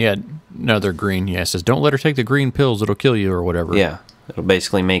think. Yeah, no, they're green. Yeah, it says, don't let her take the green pills, it'll kill you or whatever. Yeah, it'll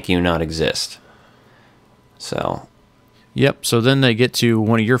basically make you not exist. So... Yep, so then they get to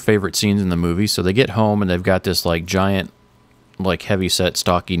one of your favorite scenes in the movie. So they get home, and they've got this, like, giant, like, heavy-set,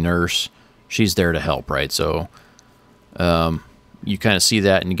 stocky nurse. She's there to help, right? So you kind of see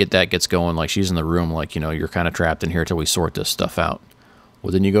that, and you get that gets going. Like, she's in the room, like, you know, you're kind of trapped in here till we sort this stuff out.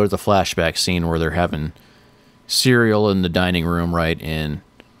 Well, then you go to the flashback scene where they're having cereal in the dining room, right? And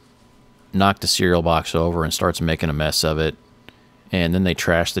knock the cereal box over and starts making a mess of it. And then they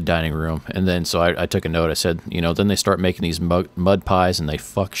trash the dining room. And then, so I took a note. I said, you know, then they start making these mud pies, and they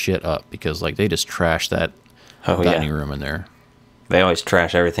fuck shit up because, like, they just trash that dining room in there. They always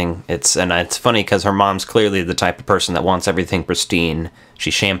trash everything. It's funny because her mom's clearly the type of person that wants everything pristine.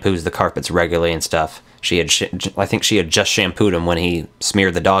 She shampoos the carpets regularly and stuff. I think she had just shampooed him when he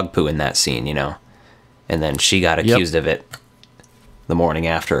smeared the dog poo in that scene, you know. And then she got accused of it the morning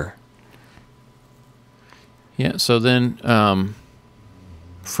after. Yeah, so then...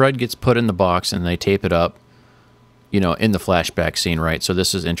 Fred gets put in the box, and they tape it up, you know, in the flashback scene, right? So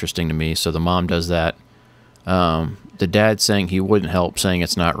this is interesting to me. So the mom does that. The dad saying he wouldn't help, saying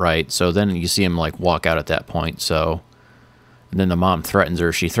it's not right. So then you see him, like, walk out at that point. So, and then the mom threatens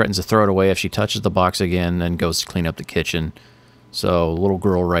her. She threatens to throw it away if she touches the box again, and goes to clean up the kitchen. So little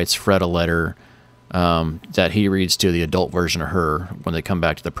girl writes Fred a letter that he reads to the adult version of her when they come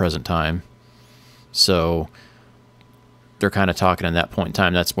back to the present time. So... they're kind of talking in that point in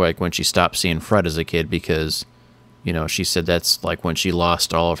time. That's like when she stopped seeing Fred as a kid, because, you know, she said that's like when she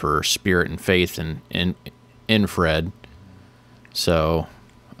lost all of her spirit and faith in Fred. So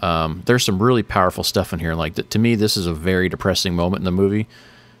there's some really powerful stuff in here. Like, to me, this is a very depressing moment in the movie,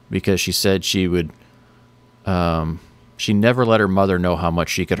 because she said she would, she never let her mother know how much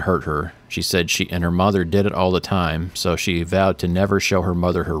she could hurt her. She said and her mother did it all the time. So she vowed to never show her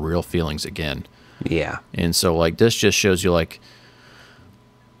mother her real feelings again. Yeah. And so, like, this just shows you, like,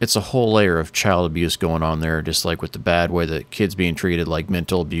 it's a whole layer of child abuse going on there, just like with the bad way the kid's being treated, like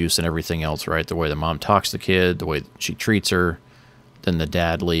mental abuse and everything else, right? The way the mom talks to the kid, the way she treats her, then the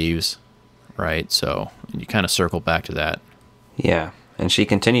dad leaves, right? So you kind of circle back to that. Yeah, and she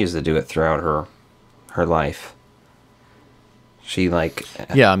continues to do it throughout her life. She like...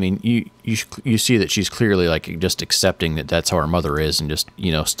 Yeah, I mean, you see that she's clearly like just accepting that that's how her mother is, and just,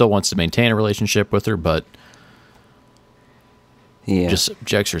 you know, still wants to maintain a relationship with her, but just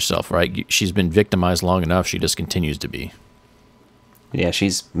subjects herself, right? She's been victimized long enough, she just continues to be. Yeah,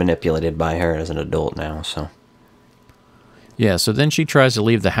 she's manipulated by her as an adult now, so... Yeah, so then she tries to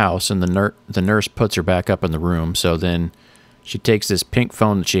leave the house, and the nurse puts her back up in the room, so then she takes this pink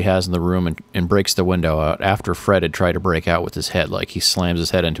phone that she has in the room and breaks the window out after Fred had tried to break out with his head. Like, he slams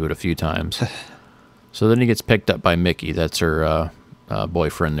his head into it a few times. So then he gets picked up by Mickey. That's her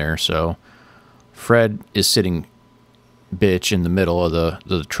boyfriend there. So Fred is sitting bitch in the middle of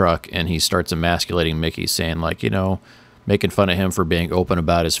the truck, and he starts emasculating Mickey, saying, like, you know, making fun of him for being open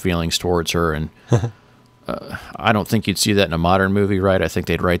about his feelings towards her. And I don't think you'd see that in a modern movie, right? I think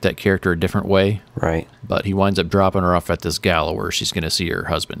they'd write that character a different way. Right. But he winds up dropping her off at this gala where she's going to see her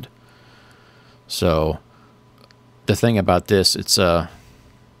husband. So the thing about this, it's,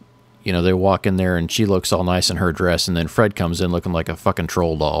 you know, they walk in there and she looks all nice in her dress, and then Fred comes in looking like a fucking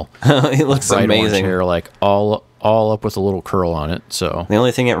troll doll. He looks bright amazing. Hair, like all up with a little curl on it. So the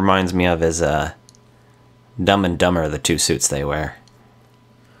only thing it reminds me of is Dumb and Dumber, the two suits they wear.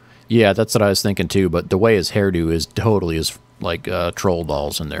 Yeah, that's what I was thinking too, but the way his hairdo is totally is like troll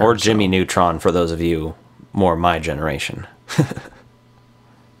dolls in there. Or Jimmy Neutron, for those of you more my generation.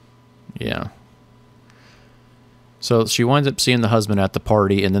 Yeah. So she winds up seeing the husband at the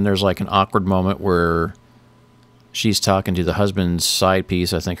party, and then there's like an awkward moment where she's talking to the husband's side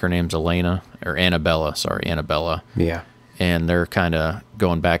piece. I think her name's Elena, or Annabella. Sorry, Annabella. Yeah. And they're kind of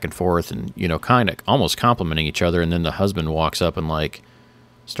going back and forth and, you know, kind of almost complimenting each other, and then the husband walks up and, like,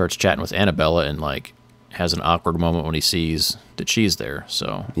 starts chatting with Annabella and, like, has an awkward moment when he sees that she's there.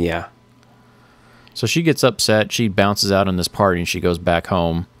 So yeah. So she gets upset. She bounces out on this party and she goes back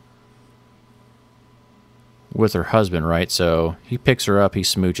home with her husband, right? So he picks her up. He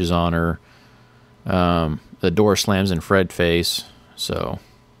smooches on her. The door slams in Fred's face. So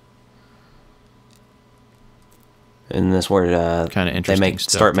and this where kind of interesting. They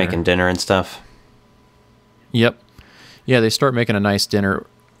start making dinner and stuff. Yep. Yeah, they start making a nice dinner,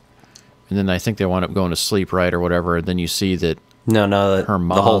 and then I think they wind up going to sleep, right, or whatever. And then you see that her mom,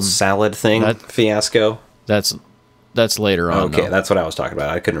 the whole salad thing fiasco. That's later on. Okay, that's what I was talking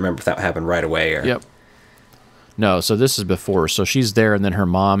about. I couldn't remember if that happened right away or. Yep. No, so this is before. So she's there, and then her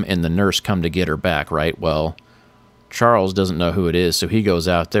mom and the nurse come to get her back, right? Well, Charles doesn't know who it is, so he goes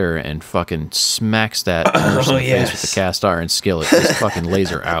out there and fucking smacks that nurse in the face with the cast iron skillet. Just fucking lays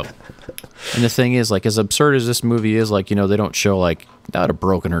her out. And the thing is, like, as absurd as this movie is, like, you know, they don't show, like, not have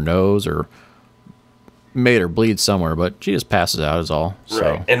broken her nose or made her bleed somewhere, but she just passes out is all. So.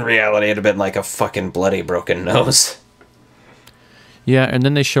 Right. In reality, it'd have been like a fucking bloody broken nose. Yeah, and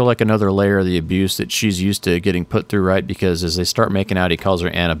then they show, like, another layer of the abuse that she's used to getting put through, right? Because as they start making out, he calls her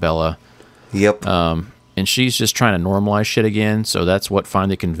Annabella. Yep. And she's just trying to normalize shit again, so that's what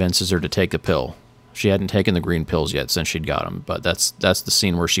finally convinces her to take the pill. She hadn't taken the green pills yet since she'd got them, but that's the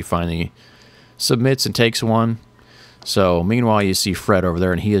scene where she finally submits and takes one. So meanwhile, you see Fred over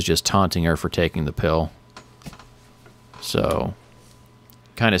there, and he is just taunting her for taking the pill. So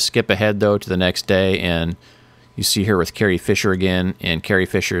kind of skip ahead, though, to the next day, and you see her with Carrie Fisher again, and Carrie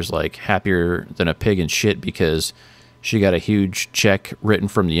Fisher's like happier than a pig in shit because she got a huge check written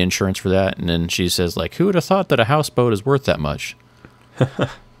from the insurance for that, and then she says, like, who would have thought that a houseboat is worth that much?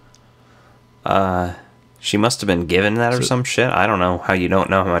 She must have been given that or some shit. I don't know how you don't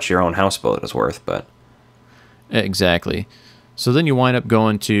know how much your own houseboat is worth, but... Exactly. So then you wind up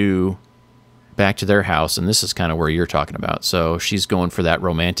going back to their house, and this is kind of where you're talking about. So she's going for that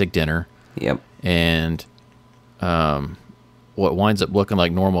romantic dinner. Yep. And what winds up looking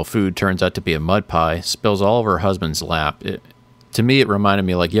like normal food turns out to be a mud pie, spills all over her husband's lap. To me, it reminded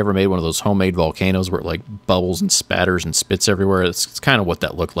me, like, you ever made one of those homemade volcanoes where it, like, bubbles and spatters and spits everywhere? It's kind of what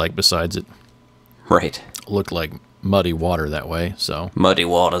that looked like, besides it. Right. Looked like muddy water that way, so. Muddy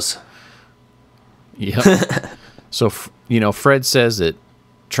waters. Yep. So, you know, Fred says that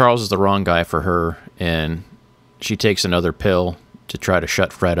Charles is the wrong guy for her, and she takes another pill to try to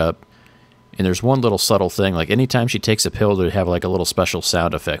shut Fred up. And there's one little subtle thing, like anytime she takes a pill, they have like a little special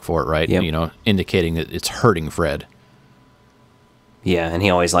sound effect for it, right? Yep. You know, indicating that it's hurting Fred. Yeah, and he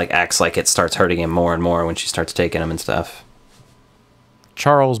always like acts like it starts hurting him more and more when she starts taking him and stuff.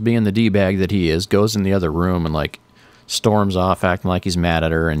 Charles, being the D-bag that he is, goes in the other room and like storms off acting like he's mad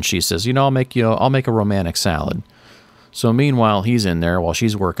at her, and she says, I'll make a romantic salad. So meanwhile, he's in there while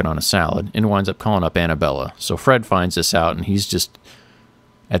she's working on a salad and winds up calling up Annabella. So Fred finds this out, and he's just,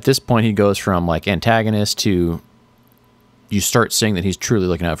 at this point, he goes from like antagonist to, you start seeing that he's truly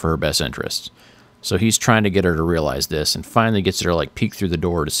looking out for her best interests. So he's trying to get her to realize this, and finally gets her to like peek through the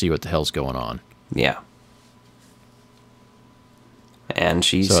door to see what the hell's going on. Yeah. And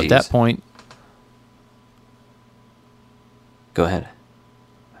she So sees... at that point... Go ahead.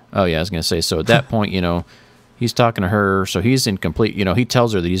 Oh, yeah, I was going to say, so at that point, he's talking to her, so he's in complete, he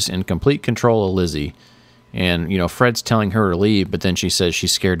tells her that he's in complete control of Lizzie. And, Fred's telling her to leave, but then she says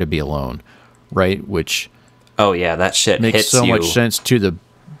she's scared to be alone, right? Which... Oh, yeah, that shit makes hits so you. much sense to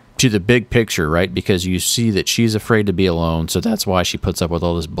the big picture, right? Because you see that she's afraid to be alone, so that's why she puts up with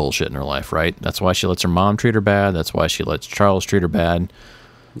all this bullshit in her life, right? That's why she lets her mom treat her bad. That's why she lets Charles treat her bad.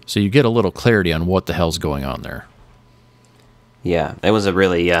 So you get a little clarity on what the hell's going on there. Yeah, it was a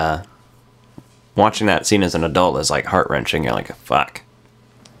really... watching that scene as an adult is like heart-wrenching. You're like, fuck.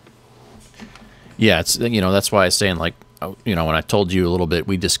 Yeah, it's that's why I was saying, like, when I told you a little bit,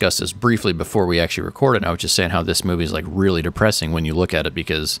 we discussed this briefly before we actually recorded, and I was just saying how this movie is like really depressing when you look at it,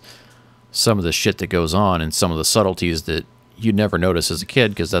 because some of the shit that goes on and some of the subtleties that you never notice as a kid,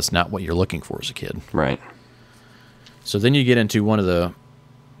 because that's not what you're looking for as a kid. Right. So then you get into one of the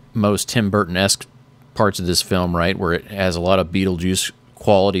most Tim Burton-esque parts of this film, right, where it has a lot of Beetlejuice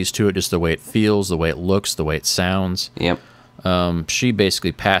qualities to it, just the way it feels, the way it looks, the way it sounds. Yep. She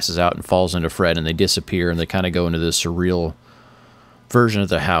basically passes out and falls into Fred, and they disappear, and they kind of go into this surreal version of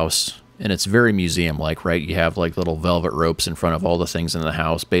the house, and it's very museum-like, right? You have like little velvet ropes in front of all the things in the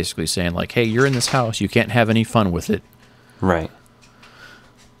house, basically saying like, hey, you're in this house, you can't have any fun with it. Right.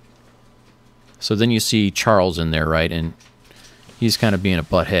 So then you see Charles in there, right, and he's kind of being a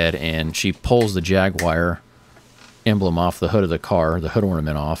butthead, and she pulls the Jaguar emblem off the hood of the car, the hood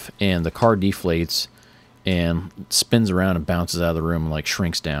ornament off, and the car deflates and spins around and bounces out of the room and like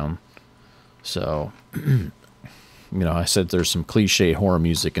shrinks down. So, I said there's some cliche horror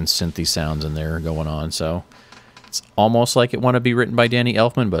music and synthy sounds in there going on. So it's almost like it wanted to be written by Danny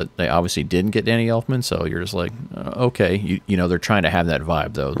Elfman, but they obviously didn't get Danny Elfman. So you're just like, okay, they're trying to have that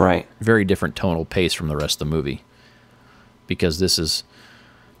vibe though. Right. Very different tonal pace from the rest of the movie, because this is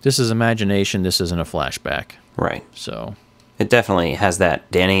imagination. This isn't a flashback. Right. So it definitely has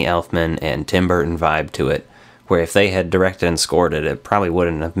that Danny Elfman and Tim Burton vibe to it, where if they had directed and scored it, it probably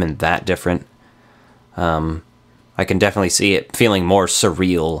wouldn't have been that different. I can definitely see it feeling more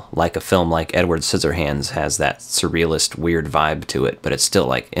surreal, like a film like Edward Scissorhands has that surrealist, weird vibe to it, but it's still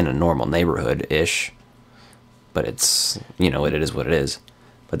like in a normal neighborhood-ish. But it's, it is what it is.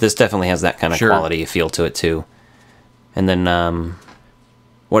 But this definitely has that kind of quality feel to it, too. And then,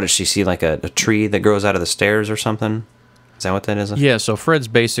 what does she see, like a tree that grows out of the stairs or something? Is that what that is? Yeah, so Fred's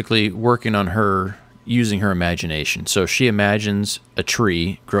basically working on her, using her imagination. So she imagines a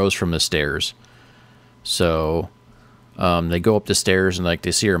tree grows from the stairs. So they go up the stairs, and like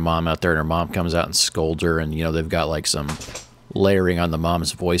they see her mom out there, and her mom comes out and scolds her, and they've got like some layering on the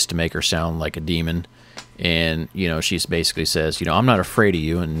mom's voice to make her sound like a demon. And she basically says, I'm not afraid of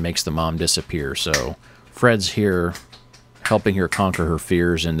you, and makes the mom disappear. So Fred's here helping her conquer her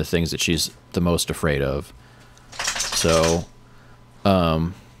fears and the things that she's the most afraid of. So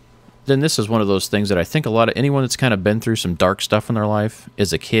then this is one of those things that I think anyone that's kind of been through some dark stuff in their life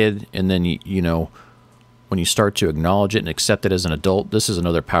as a kid, and then when you start to acknowledge it and accept it as an adult, this is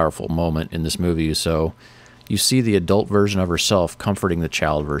another powerful moment in this movie. So you see the adult version of herself comforting the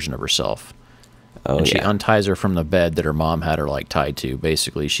child version of herself. Oh, and she yeah. unties her from the bed that her mom had her like tied to.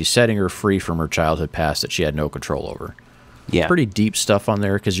 Basically, she's setting her free from her childhood past that she had no control over. Yeah. Pretty deep stuff on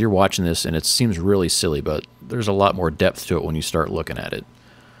there, because you're watching this and it seems really silly, but there's a lot more depth to it when you start looking at it.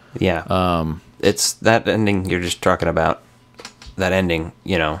 Yeah. It's that ending you're just talking about. That ending,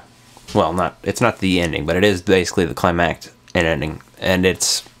 well, it's not the ending, but it is basically the climax and ending. And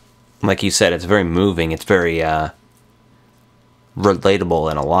it's, like you said, it's very moving. It's very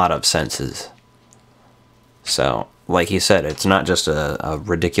relatable in a lot of senses. So, like you said, it's not just a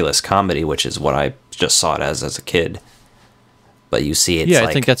ridiculous comedy, which is what I just saw it as a kid. But you see, it's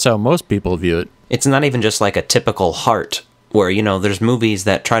I think that's how most people view it. It's not even just like a typical heart, where, there's movies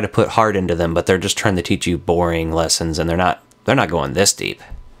that try to put heart into them, but they're just trying to teach you boring lessons, and they're not going this deep.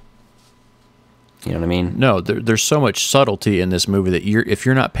 You know what I mean? No, there's so much subtlety in this movie that if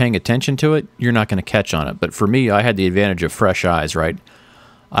you're not paying attention to it, you're not going to catch on it. But for me, I had the advantage of fresh eyes, right?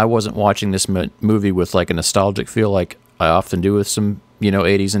 I wasn't watching this movie with like a nostalgic feel like I often do with some,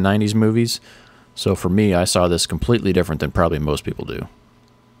 80s and 90s movies. So for me, I saw this completely different than probably most people do.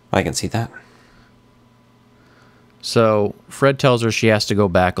 I can see that. So Fred tells her she has to go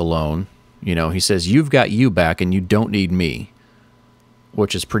back alone. You know, he says, "You've got you back and you don't need me,"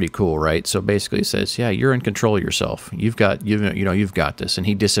 which is pretty cool, right? So basically he says, yeah, you're in control of yourself. You've got this. And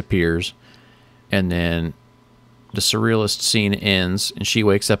he disappears. And then the surrealist scene ends and she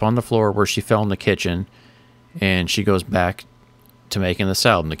wakes up on the floor where she fell in the kitchen, and she goes back to making the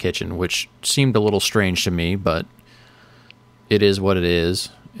salad in the kitchen, which seemed a little strange to me, but it is what it is.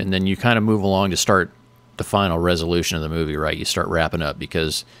 And then you kind of move along to start the final resolution of the movie, right? You start wrapping up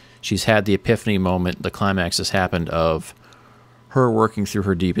because she's had the epiphany moment. The climax has happened of her working through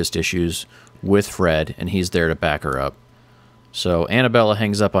her deepest issues with Fred, and he's there to back her up. So Annabella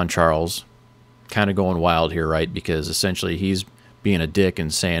hangs up on Charles, kind of going wild here, right? Because essentially he's being a dick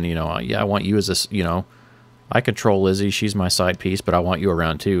and saying, you know, yeah, I want you as this, you know, I control Lizzie. She's my side piece, but I want you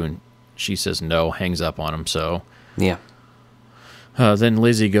around too. And she says no, hangs up on him. So yeah. Then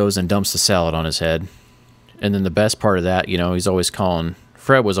Lizzie goes and dumps the salad on his head. And then the best part of that, you know,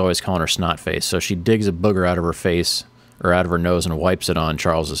 Fred was always calling her snot face. So she digs a booger out of her face, or out of her nose, and wipes it on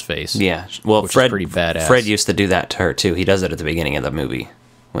Charles's face. Yeah. Well, which is pretty badass. Fred used to do that to her too. He does it at the beginning of the movie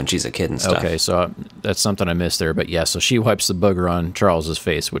when she's a kid and stuff. Okay, so that's something I missed there. But yeah, so she wipes the booger on Charles's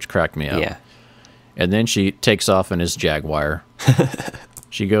face, which cracked me up. Yeah. And then she takes off in his Jaguar.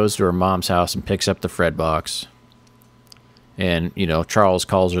 She goes to her mom's house and picks up the Fred box. And, you know, Charles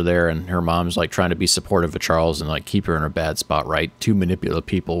calls her there, and her mom's, like, trying to be supportive of Charles and, like, keep her in a bad spot, right? Two manipulative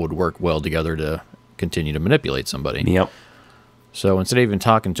people would work well together to continue to manipulate somebody. Yep. So instead of even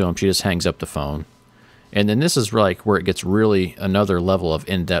talking to him, she just hangs up the phone. And then this is, like, where it gets really another level of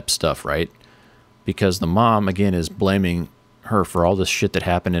in-depth stuff, right? Because the mom, again, is blaming her for all this shit that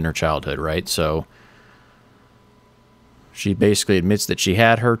happened in her childhood, right? So she basically admits that she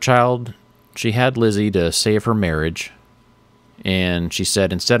had Lizzie to save her marriage. And she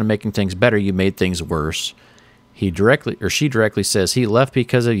said, instead of making things better, you made things worse. She directly says, he left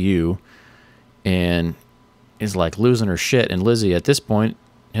because of you, and is like losing her shit. And Lizzie at this point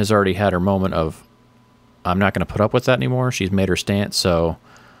has already had her moment of, I'm not going to put up with that anymore. She's made her stance. So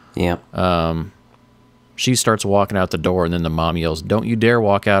yeah. She starts walking out the door, and then the mom yells, "Don't you dare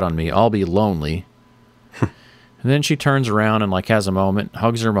walk out on me. I'll be lonely." And then she turns around and, like, has a moment,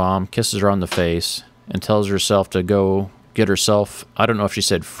 hugs her mom, kisses her on the face, and tells herself to go get herself, I don't know if she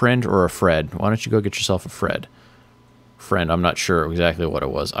said friend or a Fred. Why don't you go get yourself a Fred? Friend, I'm not sure exactly what it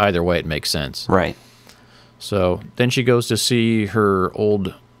was. Either way, it makes sense. Right. So then she goes to see her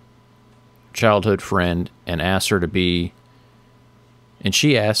old childhood friend and asks her to be, and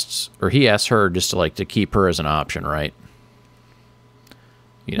he asks her just to, like, to keep her as an option, right?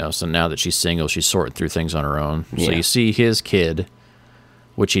 You know, so now that she's single, she's sorting through things on her own. Yeah. So you see his kid,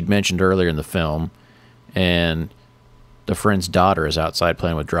 which he'd mentioned earlier in the film, and the friend's daughter is outside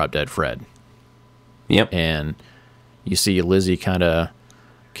playing with Drop Dead Fred. Yep. And you see Lizzie kind of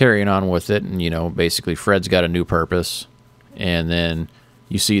carrying on with it, and, you know, basically Fred's got a new purpose. And then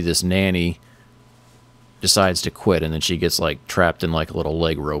you see this nanny decides to quit, and then she gets, like, trapped in, like, a little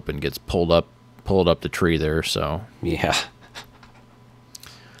leg rope and gets pulled up the tree there. So yeah.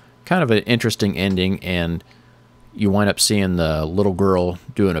 Kind of an interesting ending, and you wind up seeing the little girl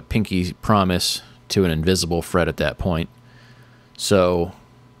doing a pinky promise to an invisible Fred at that point. So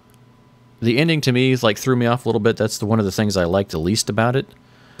the ending to me, like, threw me off a little bit. That's one of the things I liked the least about it,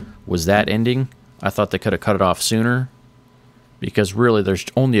 was that ending. I thought they could have cut it off sooner, because really there's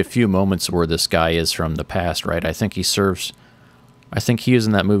only a few moments where this guy is from the past, right? I think he is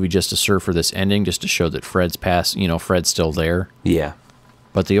in that movie just to serve for this ending, just to show that Fred's past, you know, Fred's still there. Yeah.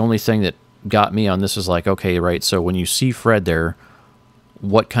 But the only thing that got me on this was like, okay, right, so when you see Fred there,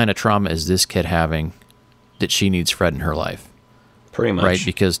 what kind of trauma is this kid having that she needs Fred in her life? Pretty much. Right,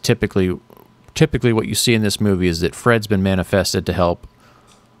 because typically what you see in this movie is that Fred's been manifested to help.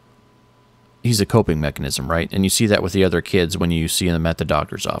 He's a coping mechanism, right? And you see that with the other kids when you see them at the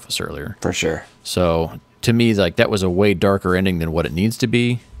doctor's office earlier. For sure. So to me, like, that was a way darker ending than what it needs to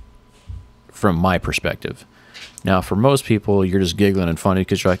be from my perspective. Now, for most people, you're just giggling and funny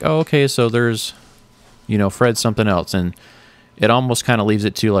because you're like, oh, okay, so there's, you know, Fred's something else. And it almost kind of leaves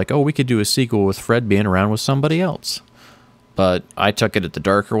it to, like, oh, we could do a sequel with Fred being around with somebody else. But I took it at the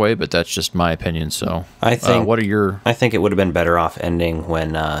darker way, but that's just my opinion. So I think, I think it would have been better off ending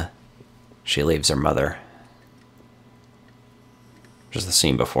when she leaves her mother. Just the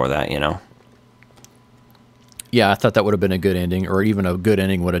scene before that, you know? Yeah, I thought that would have been a good ending, or even a good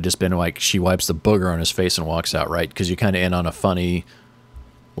ending would have just been like she wipes the booger on his face and walks out, right? Because you kind of end on a funny,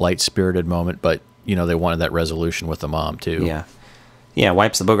 light-spirited moment, but, you know, they wanted that resolution with the mom, too. Yeah. Yeah,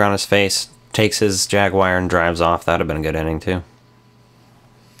 wipes the booger on his face, takes his Jaguar and drives off. That would have been a good ending, too.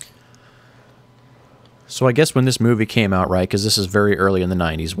 So I guess when this movie came out, right, because this is very early in the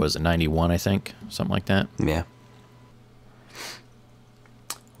 90s, was it 91, I think? Something like that? Yeah.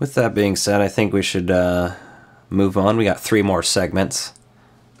 With that being said, I think we should move on. We got 3 more segments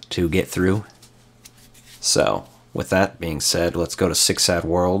to get through. So, with that being said, let's go to Six Sad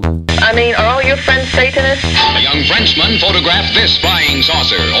World. I mean, are all your friends Satanists? A young Frenchman photographed this flying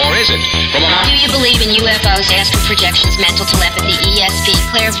saucer, or is it? From a... Do you believe in UFOs, astral projections, mental telepathy, ESP,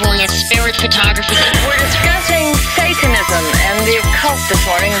 clairvoyance, spirit photography? We're discussing Satanism and the occult this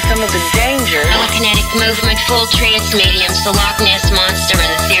morning and some of the dangers. Telekinetic movement, full trance mediums, the Loch Ness Monster,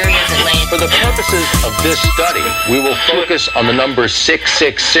 and the theory of Atlantis. For the purposes of this study, we will focus on the number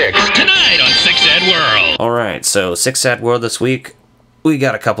 666. Tonight on Six Ed World. Alright, so Six Sad World this week. We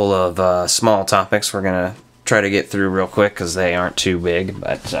got a couple of small topics we're going to try to get through real quick because they aren't too big,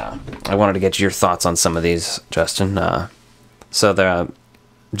 but I wanted to get your thoughts on some of these, Justin. So the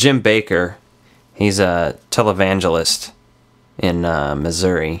Jim Baker, he's a televangelist in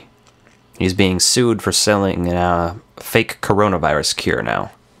Missouri. He's being sued for selling a fake coronavirus cure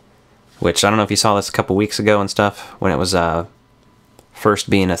now, which I don't know if you saw this a couple weeks ago and stuff, when it was first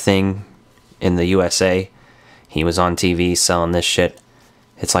being a thing in the USA. He was on TV selling this shit.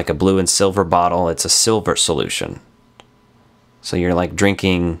 It's like a blue and silver bottle. It's a silver solution. So you're like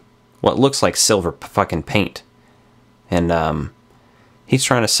drinking what looks like silver fucking paint. And he's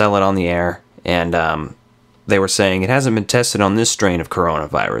trying to sell it on the air. And they were saying it hasn't been tested on this strain of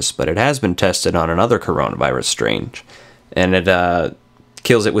coronavirus, but it has been tested on another coronavirus strain. And it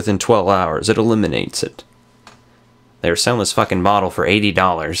kills it within 12 hours. It eliminates it. They were selling this fucking bottle for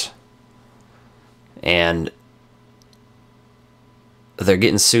 $80. And they're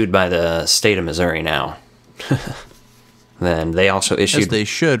getting sued by the state of Missouri now. Then they also issued... As they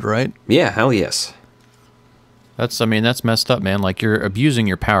should, right? Yeah, hell yes. That's messed up, man. Like, you're abusing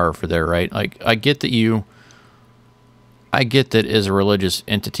your power for there, right? Like, I get that as a religious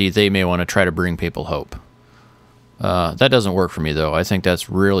entity, they may want to try to bring people hope. That doesn't work for me, though. I think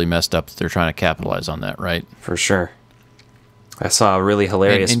that's really messed up that they're trying to capitalize on that, right? For sure. I saw a really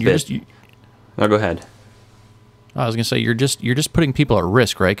hilarious bit. Oh, go ahead. I was gonna say you're just putting people at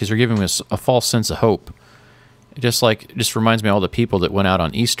risk, right? Because you're giving us a false sense of hope. It just reminds me of all the people that went out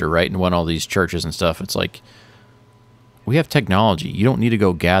on Easter, right, and went all these churches and stuff. It's like, we have technology. You don't need to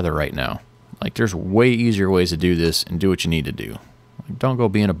go gather right now. Like, there's way easier ways to do this and do what you need to do. Like, don't go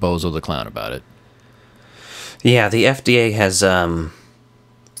being a bozo the clown about it. Yeah, the FDA has,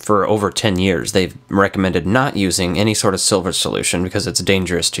 for over 10 years, they've recommended not using any sort of silver solution because it's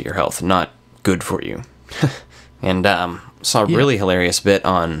dangerous to your health, not good for you. And saw a really hilarious bit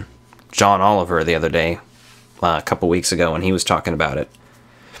on John Oliver the other day, a couple weeks ago, when he was talking about it.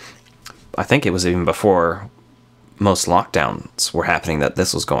 I think it was even before most lockdowns were happening that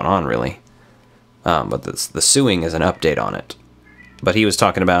this was going on, really. But the suing is an update on it. But he was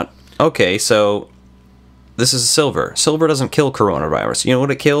talking about, okay, so this is silver. Silver doesn't kill coronavirus. You know what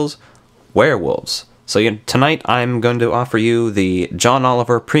it kills? Werewolves. So tonight I'm going to offer you the John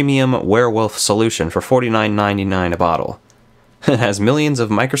Oliver Premium Werewolf Solution for $49.99 a bottle. It has millions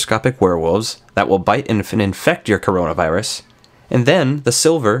of microscopic werewolves that will bite and infect your coronavirus, and then the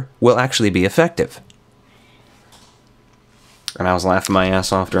silver will actually be effective. And I was laughing my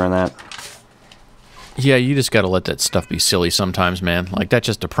ass off during that. Yeah, you just got to let that stuff be silly sometimes, man. Like, that's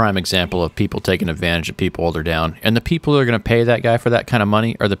just a prime example of people taking advantage of people while they're down. And the people who are going to pay that guy for that kind of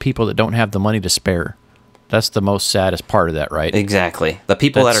money are the people that don't have the money to spare. That's the most saddest part of that, right? Exactly. The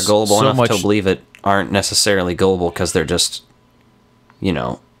people that are gullible enough to believe it aren't necessarily gullible because they're just,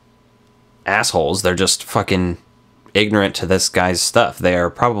 assholes. They're just fucking ignorant to this guy's stuff. They are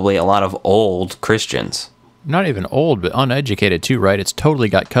probably a lot of old Christians. Not even old, but uneducated too, right? It's totally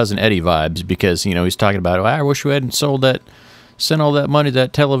got Cousin Eddie vibes because, he's talking about, I wish we hadn't sent all that money to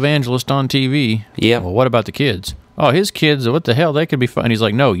that televangelist on TV. Yeah. Well, what about the kids? Oh, his kids, what the hell? They could be fine. He's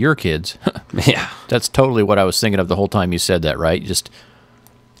like, no, your kids. Yeah. That's totally what I was thinking of the whole time you said that, right? Just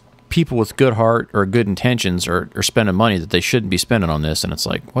people with good heart or good intentions are spending money that they shouldn't be spending on this, and it's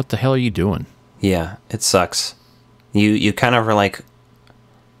like, what the hell are you doing? Yeah, it sucks. You kind of are like,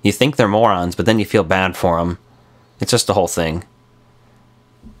 you think they're morons, but then you feel bad for them. It's just the whole thing.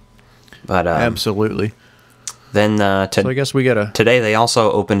 But absolutely. Then so I guess we gotta. Today they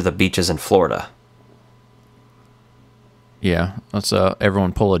also opened the beaches in Florida. Yeah, let's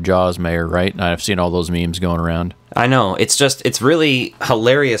everyone pull a Jaws mayor, right? I've seen all those memes going around. I know. It's really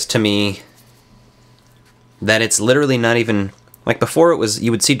hilarious to me that it's literally not even like before. It was,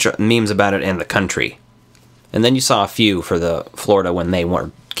 you would see memes about it in the country, and then you saw a few for the Florida when they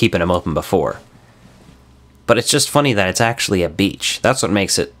weren't keeping them open before. But it's just funny that it's actually a beach. That's what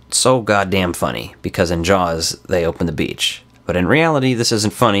makes it so goddamn funny, because in Jaws, they open the beach. But in reality, this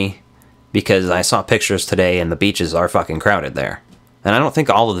isn't funny, because I saw pictures today and the beaches are fucking crowded there. And I don't think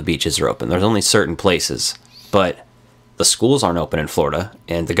all of the beaches are open. There's only certain places. But the schools aren't open in Florida,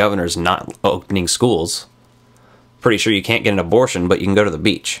 and the governor's not opening schools. Pretty sure you can't get an abortion, but you can go to the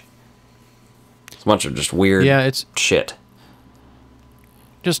beach. It's a bunch of just weird shit.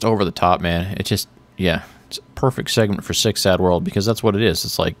 Just over the top, man. It's just, yeah, it's a perfect segment for Sick Sad World, because that's what it is.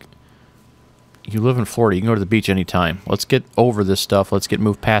 It's like, you live in Florida, you can go to the beach anytime. Let's get over this stuff. Let's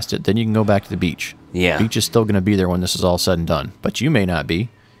move past it. Then you can go back to the beach. Yeah. The beach is still going to be there when this is all said and done. But you may not be.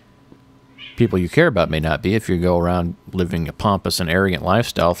 People you care about may not be if you go around living a pompous and arrogant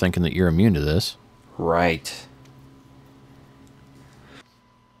lifestyle thinking that you're immune to this. Right.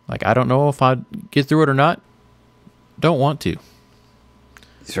 Like, I don't know if I'd get through it or not. Don't want to.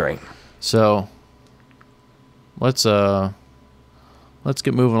 That's right. So, let's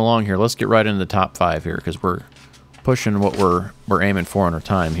get moving along here. Let's get right into the top 5 here, because we're pushing what we're aiming for on our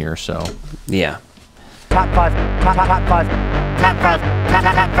time here. So yeah. Top 5. Top 5. Top 5. Top 5. Top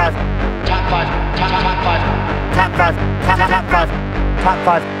 5. Top 5. Top 5. Top 5. Top 5. Top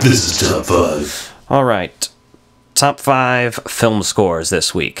 5. This is top 5. All right. Top 5 film scores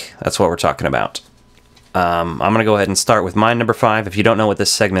this week. That's what we're talking about. I'm going to go ahead and start with my number 5. If you don't know what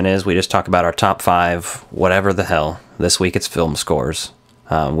this segment is, we just talk about our top 5, whatever the hell. This week it's film scores.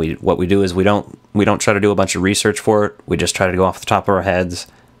 What we do is we don't try to do a bunch of research for it. We just try to go off the top of our heads.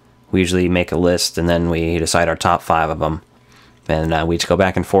 We usually make a list, and then we decide our top 5 of them. And we just go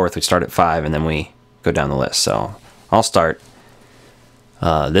back and forth. We start at 5, and then we go down the list. So I'll start.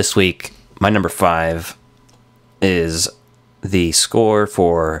 This week, my number 5 is the score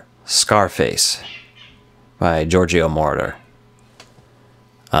for Scarface by Giorgio Moroder.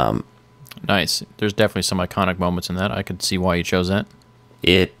 Nice. There's definitely some iconic moments in that. I could see why you chose that.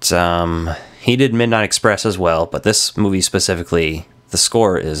 He did Midnight Express as well, but this movie specifically, the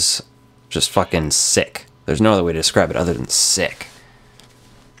score is just fucking sick. There's no other way to describe it other than sick.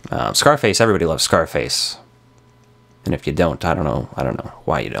 Scarface, everybody loves Scarface. And if you don't, I don't know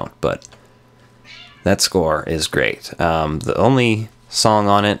why you don't, but that score is great. The only song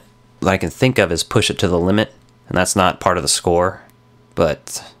on it that I can think of is Push It to the Limit, and that's not part of the score,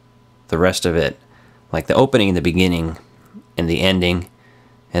 but the rest of it, like the opening and the beginning and the ending,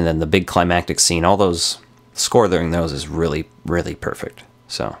 and then the big climactic scene, all those, score during those is really, really perfect.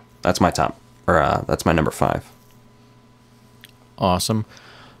 So that's my that's my number 5. Awesome.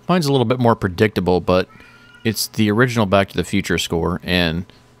 Mine's a little bit more predictable, but it's the original Back to the Future score, and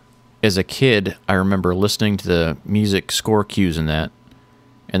as a kid, I remember listening to the music score cues in that,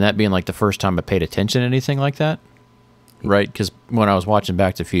 and that being like the first time I paid attention to anything like that, right? Because when I was watching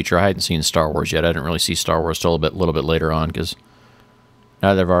Back to the Future, I hadn't seen Star Wars yet. I didn't really see Star Wars till a little bit later on, because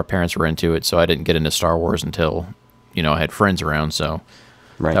neither of our parents were into it, so I didn't get into Star Wars until, I had friends around, so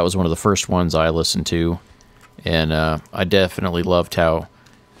that was one of the first ones I listened to, and I definitely loved how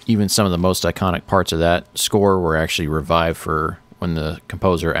even some of the most iconic parts of that score were actually revived for when the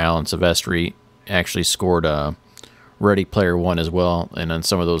composer Alan Silvestri actually scored Ready Player One as well, and on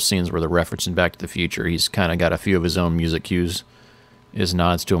some of those scenes where they're referencing Back to the Future, he's kind of got a few of his own music cues, his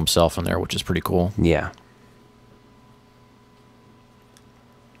nods to himself in there, which is pretty cool. Yeah.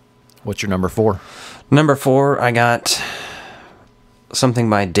 What's your number 4? Number 4, I got something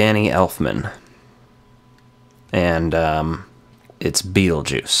by Danny Elfman, and it's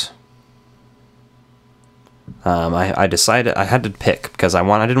Beetlejuice. I decided I had to pick because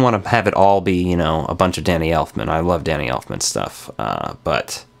I didn't want to have it all be a bunch of Danny Elfman. I love Danny Elfman stuff,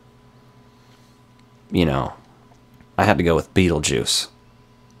 but I had to go with Beetlejuice.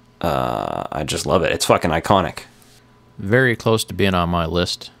 I just love it. It's fucking iconic. Very close to being on my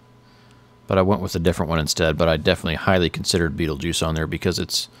list, but I went with a different one instead. But I definitely highly considered Beetlejuice on there because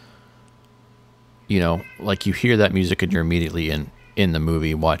it's, like you hear that music and you're immediately in the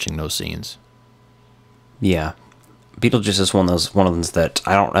movie watching those scenes. Yeah. Beetlejuice is one of those that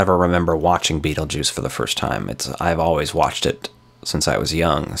I don't ever remember watching Beetlejuice for the first time. I've always watched it since I was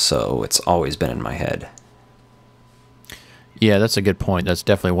young, so it's always been in my head. Yeah, that's a good point. That's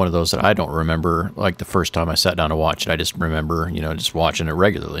definitely one of those that I don't remember, like the first time I sat down to watch it. I just remember, just watching it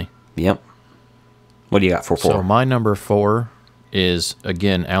regularly. Yep. What do you got for 4? So my number 4 is,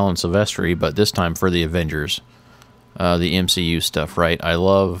 again, Alan Silvestri, but this time for the Avengers, the MCU stuff, right? I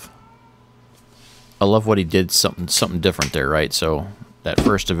love what he did, something different there, right? So that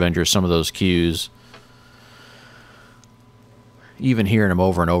first Avengers, some of those cues, even hearing him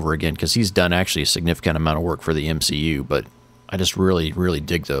over and over again, because he's done actually a significant amount of work for the MCU, but I just really, really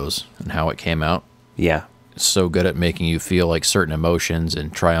dig those and how it came out. Yeah. so good at making you feel like certain emotions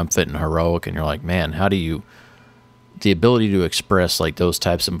and triumphant and heroic, and you're like, man, how do you... The ability to express like those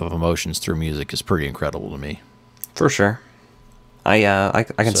types of emotions through music is pretty incredible to me. For sure. I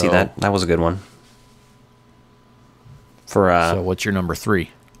can see that. That was a good one. So what's your number 3?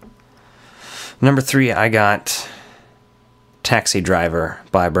 Number 3, I got Taxi Driver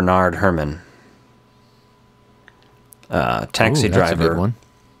by Bernard Herrmann. Taxi Driver. That's a good one.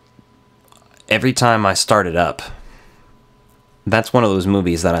 Every time I start it up, that's one of those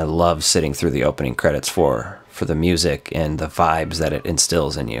movies that I love sitting through the opening credits for the music and the vibes that it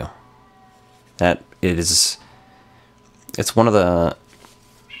instills in you. It's one of the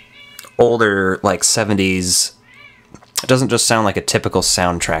older, like, 70s. It doesn't just sound like a typical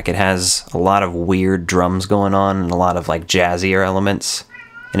soundtrack. It has a lot of weird drums going on and a lot of, like, jazzier elements.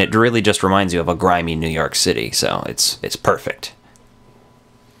 And it really just reminds you of a grimy New York City, so it's perfect.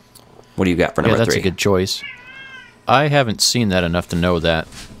 What do you got for number 3? Yeah, that's a good choice. I haven't seen that enough to know that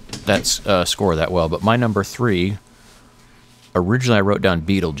score that well, but my number 3, originally I wrote down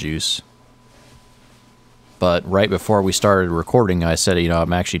Beetlejuice, but right before we started recording, I said,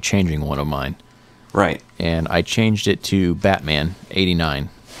 I'm actually changing one of mine. Right. And I changed it to Batman, 89.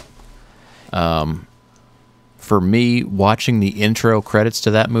 For me, watching the intro credits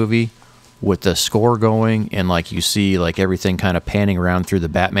to that movie with the score going and like you see like everything kind of panning around through the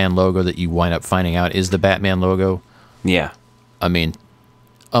Batman logo that you wind up finding out is the Batman logo. Yeah. I mean,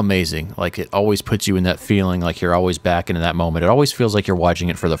 amazing. Like, it always puts you in that feeling like you're always back into that moment. It always feels like you're watching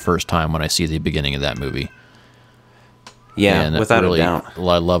it for the first time when I see the beginning of that movie. Yeah, and without a doubt.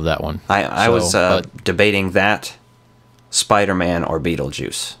 I love that one. I was debating that, Spider-Man, or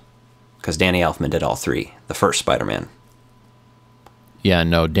Beetlejuice. Because Danny Elfman did all 3. The first Spider-Man. Yeah,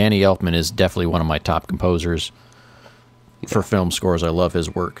 no, Danny Elfman is definitely one of my top composers for film scores. I love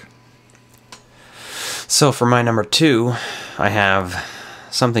his work. So for my number 2, I have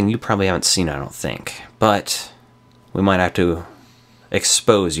something you probably haven't seen, I don't think. But we might have to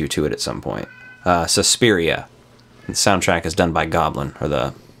expose you to it at some point. Suspiria. The soundtrack is done by Goblin, or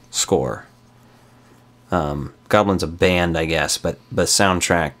the score. Goblin's a band, I guess, but the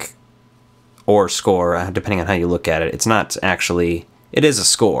soundtrack or score, depending on how you look at it, it's not actually... It is a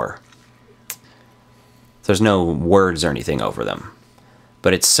score. There's no words or anything over them.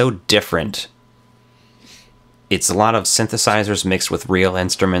 But it's so different. It's a lot of synthesizers mixed with real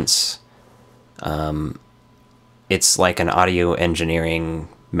instruments. It's like an audio engineering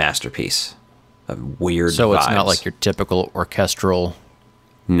masterpiece. Weird So it's vibes. not like your typical orchestral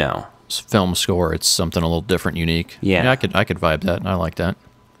film score. It's something a little different, unique. Yeah. I could vibe that. I like that.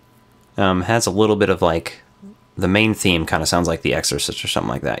 Has a little bit of like... The main theme kind of sounds like The Exorcist or something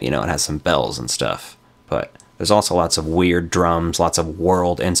like that. It has some bells and stuff. But there's also lots of weird drums, lots of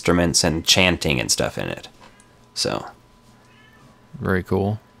world instruments, and chanting and stuff in it. So... Very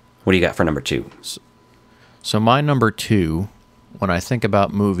cool. What do you got for number 2? So my number 2, when I think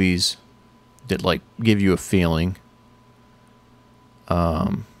about movies that like give you a feeling,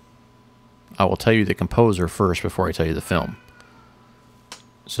 I will tell you the composer first before I tell you the film.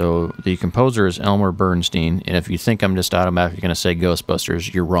 So the composer is Elmer Bernstein, and if you think I'm just automatically going to say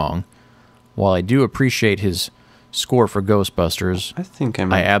Ghostbusters, you're wrong. While I do appreciate his score for Ghostbusters,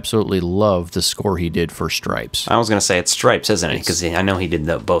 I absolutely love the score he did for Stripes. I was going to say it's Stripes, isn't it? Because I know he did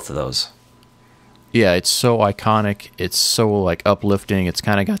both of those. Yeah, it's so iconic. It's so like uplifting. It's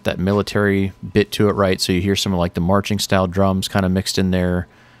kind of got that military bit to it, right? So you hear some of like the marching style drums kind of mixed in there,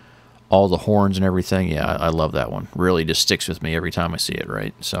 all the horns and everything. Yeah, I love that one. Really just sticks with me every time I see it,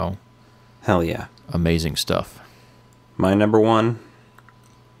 right? So, hell yeah. Amazing stuff. My number 1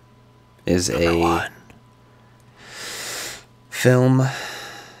 is film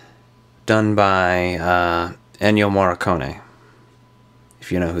done by Ennio Morricone, if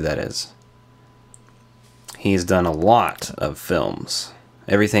you know who that is. He's done a lot of films.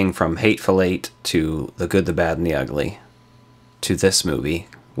 Everything from Hateful Eight to The Good, the Bad, and the Ugly to this movie,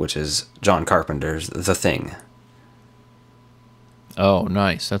 which is John Carpenter's The Thing. Oh,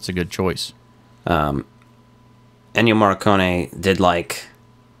 nice. That's a good choice. Ennio Morricone did like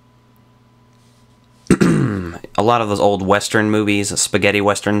a lot of those old Western movies, spaghetti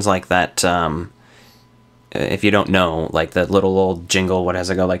Westerns like that. If you don't know, like that little old jingle, what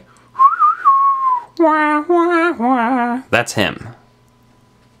has it go like? That's him.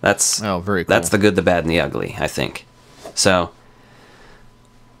 That's very cool. That's The Good, the Bad, and the Ugly, I think. So,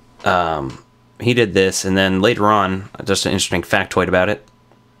 he did this, and then later on, just an interesting factoid about it,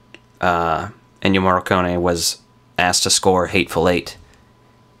 Ennio Morricone was asked to score Hateful Eight,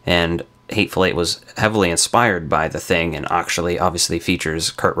 and Hateful Eight was heavily inspired by The Thing, and actually, obviously,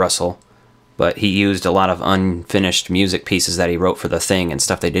 features Kurt Russell, but he used a lot of unfinished music pieces that he wrote for The Thing and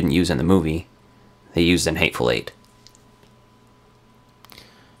stuff they didn't use in the movie. They used in Hateful Eight.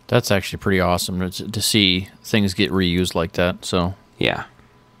 That's actually pretty awesome to see things get reused like that. So yeah.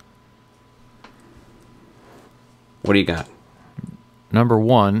 What do you got? Number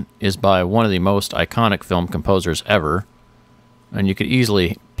 1 is by one of the most iconic film composers ever, and you could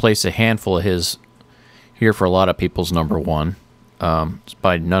easily place a handful of his here for a lot of people's number 1. It's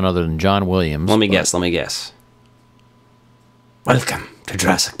by none other than John Williams. Let me guess. Welcome to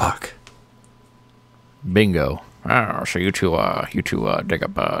Jurassic Park. Bingo. Oh, so you two dig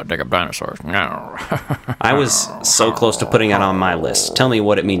up dinosaurs. No. I was so close to putting it on my list. Tell me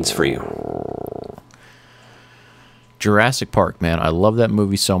what it means for you. Jurassic Park, man. I love that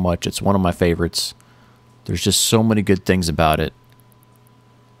movie so much. It's one of my favorites. There's just so many good things about it.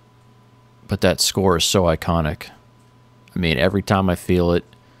 But that score is so iconic. I mean, every time I feel it,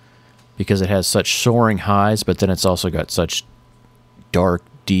 because it has such soaring highs, but then it's also got such dark,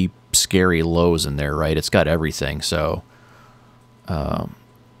 deep, scary lows in there, right? It's got everything. So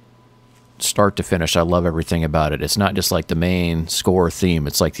start to finish, I love everything about it. It's not just like the main score theme,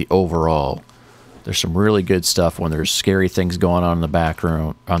 it's like the overall. There's some really good stuff when there's scary things going on in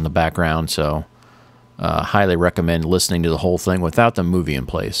the background. So highly recommend listening to the whole thing without the movie in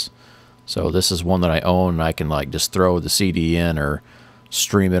place. So this is one that I own, and I can like just throw the CD in or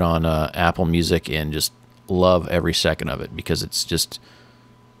stream it on Apple Music and just love every second of it, because it's just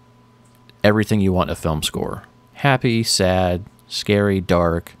everything you want in a film score. Happy, sad, scary,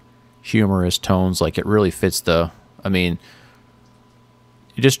 dark, humorous tones. Like, it really fits I mean,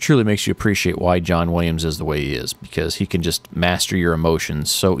 it just truly makes you appreciate why John Williams is the way he is, because he can just master your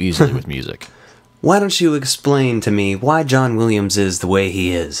emotions so easily with music. Why don't you explain to me why John Williams is the way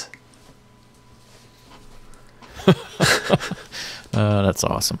he is? That's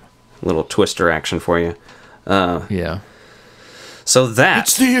awesome. Little twister action for you. Yeah. So that...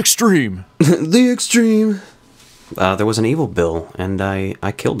 It's the extreme! The extreme! There was an evil Bill, and I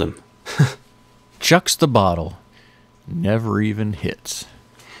killed him. Chucks the bottle. Never even hits.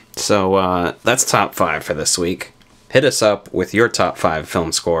 So, that's top 5 for this week. Hit us up with your top 5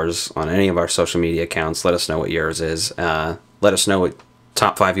 film scores on any of our social media accounts. Let us know what yours is. Let us know what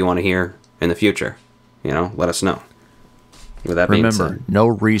top 5 you want to hear in the future. You know, let us know. With that being said, remember, no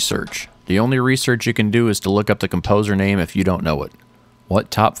research. The only research you can do is to look up the composer name if you don't know it. What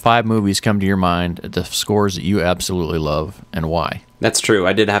top 5 movies come to your mind, the scores that you absolutely love, and why? That's true.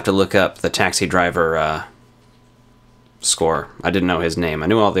 I did have to look up the Taxi Driver score. I didn't know his name. I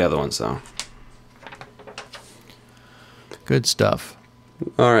knew all the other ones, though. Good stuff.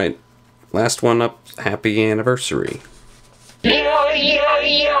 All right. Last one up. Happy anniversary. Yo, yo,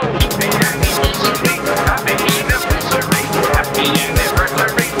 yo. Happy anniversary. Happy anniversary. Happy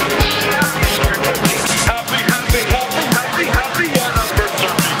anniversary. Happy, happy, happy, happy, happy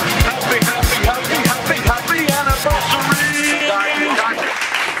anniversary. Happy, happy, happy, happy anniversary.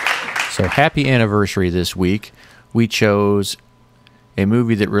 So, happy anniversary this week. We chose a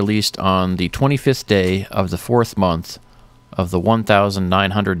movie that released on the 25th day of the 4th month of the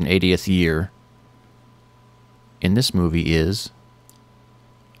 1980th year. In this movie is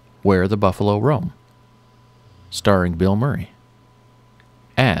Where the Buffalo Roam, starring Bill Murray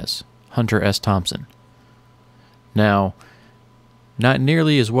as Hunter S. Thompson. Now, not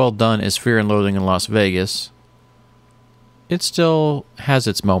nearly as well done as Fear and Loathing in Las Vegas. It still has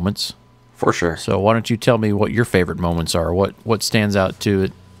its moments. For sure. So why don't you tell me what your favorite moments are? What stands out to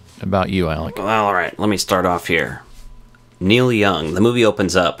it about you, Alec? Well, all right. Let me start off here. Neil Young. The movie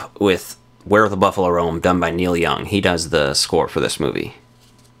opens up with Where the Buffalo Roam, done by Neil Young. He does the score for this movie.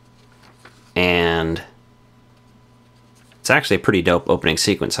 And it's actually a pretty dope opening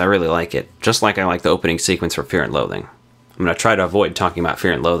sequence. I really like it. Just like I like the opening sequence for Fear and Loathing. I'm going to try to avoid talking about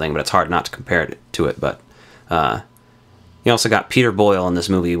Fear and Loathing, but it's hard not to compare it to it. But you also got Peter Boyle in this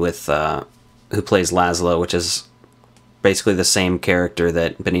movie with who plays Laszlo, which is basically the same character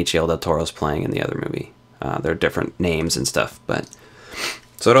that Benicio del Toro's playing in the other movie. They're different names and stuff, but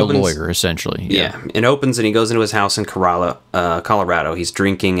so it opens. The lawyer, essentially. Yeah, it opens and he goes into his house in Colorado. He's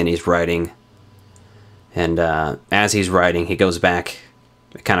drinking and he's writing, and as he's writing, he goes back.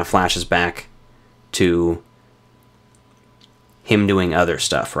 It kind of flashes back to him doing other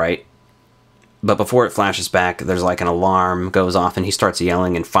stuff, right? But before it flashes back, there's like an alarm goes off and he starts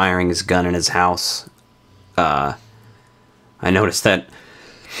yelling and firing his gun in his house. I noticed that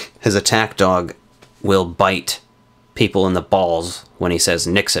his attack dog will bite people in the balls when he says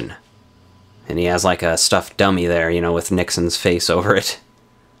Nixon. And he has like a stuffed dummy there, you know, with Nixon's face over it.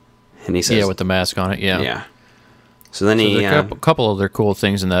 And he says... Yeah, with the mask on it, yeah. Yeah. So then he... There's a couple other cool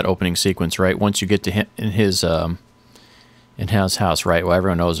things in that opening sequence, right? Once you get to him in his house, right? Well,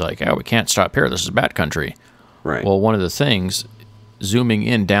 everyone knows, like, oh, we can't stop here. This is bad country. Right. Well, one of the things, zooming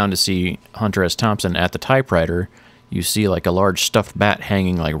in down to see Hunter S. Thompson at the typewriter, you see, like, a large stuffed bat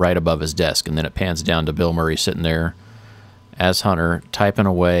hanging, like, right above his desk. And then it pans down to Bill Murray sitting there as Hunter, typing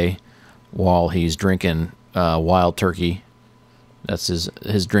away while he's drinking Wild Turkey. That's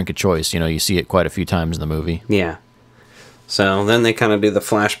his drink of choice. You know, you see it quite a few times in the movie. Yeah. So then they kind of do the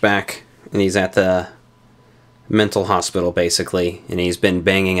flashback, and he's at the mental hospital, basically, and he's been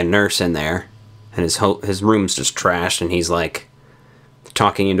banging a nurse in there, and his room's just trashed, and he's, like,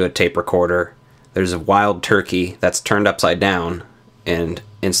 talking into a tape recorder. There's a wild turkey that's turned upside down, and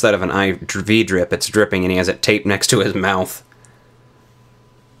instead of an IV drip, it's dripping, and he has it taped next to his mouth.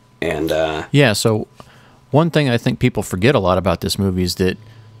 And, yeah, so one thing I think people forget a lot about this movie is that,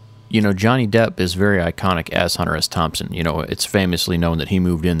 you know, Johnny Depp is very iconic as Hunter S. Thompson. You know, it's famously known that he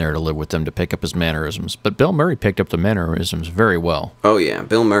moved in there to live with them to pick up his mannerisms. But Bill Murray picked up the mannerisms very well. Oh, yeah.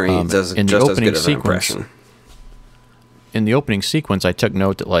 Bill Murray does just as good of an impression. In the opening sequence, I took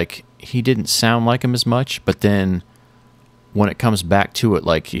note that, like, he didn't sound like him as much, but then when it comes back to it,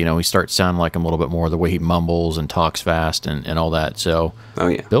 like, you know, he starts sounding like him a little bit more, the way he mumbles and talks fast and all that. So oh,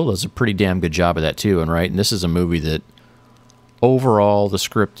 yeah. Bill does a pretty damn good job of that, too. And this is a movie that overall, the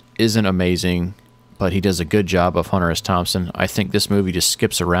script isn't amazing, but he does a good job of Hunter S. Thompson. I think this movie just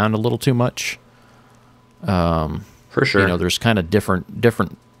skips around a little too much. For sure. You know, there's kind of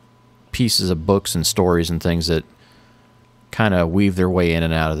different pieces of books and stories and things that kind of weave their way in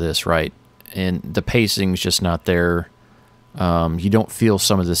and out of this, right? And the pacing's just not there. You don't feel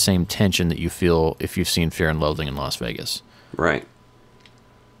some of the same tension that you feel if you've seen Fear and Loathing in Las Vegas. Right.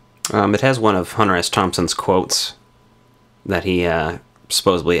 It has one of Hunter S. Thompson's quotes that he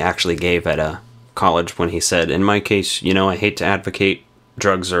supposedly actually gave at a college when he said, in my case, you know, I hate to advocate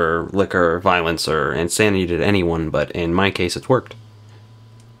drugs or liquor or violence or insanity to anyone, but in my case, it's worked.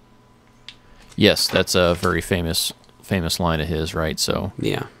 Yes, that's a very famous line of his, right? So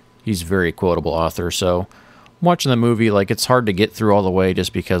yeah, he's a very quotable author. So watching the movie, like, it's hard to get through all the way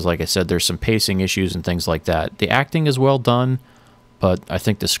just because, like I said, there's some pacing issues and things like that. The acting is well done, but I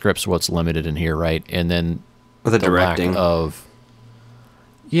think the script's what's limited in here, right? And then the directing lack of,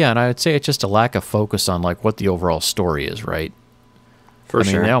 yeah, and I would say it's just a lack of focus on, like, what the overall story is, right? For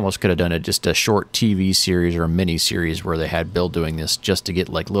sure. I mean, they almost could have done just a short TV series or a mini series where they had Bill doing this just to get,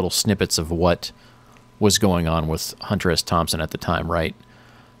 like, little snippets of what was going on with Hunter S. Thompson at the time, right?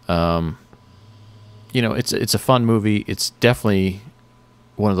 You know, it's a fun movie. It's definitely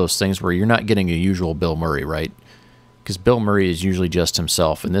one of those things where you're not getting a usual Bill Murray, right? Because Bill Murray is usually just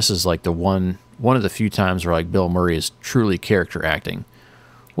himself, and this is like the one of the few times where, like, Bill Murray is truly character acting,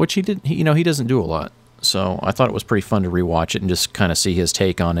 which he doesn't do a lot. So I thought it was pretty fun to rewatch it and just kind of see his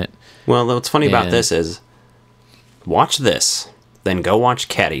take on it. Well, what's funny about this is, watch this, then go watch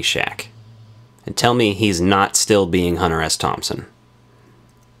Caddyshack, and tell me he's not still being Hunter S. Thompson.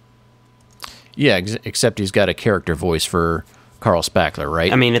 Yeah, except he's got a character voice for Carl Spackler,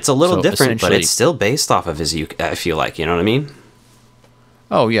 right? I mean, it's a little different, but it's still based off of his, I feel like, you know what I mean?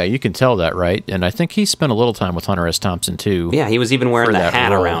 Oh, yeah, you can tell that, right? And I think he spent a little time with Hunter S. Thompson, too. Yeah, he was even wearing the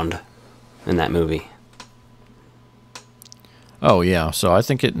hat around in that movie. Oh, yeah, so I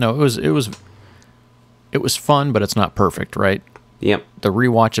think it was fun, but it's not perfect, right? Yep. The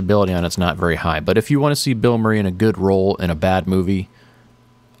rewatchability on it's not very high. But if you want to see Bill Murray in a good role in a bad movie,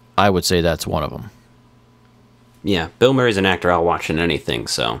 I would say that's one of them. Yeah, Bill Murray's an actor I'll watch in anything,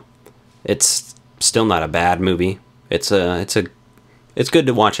 so it's still not a bad movie. It's good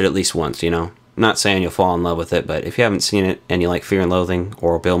to watch it at least once, you know. I'm not saying you'll fall in love with it, but if you haven't seen it and you like Fear and Loathing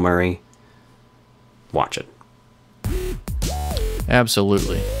or Bill Murray, watch it.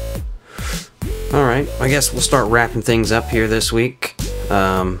 Absolutely. All right, I guess we'll start wrapping things up here this week.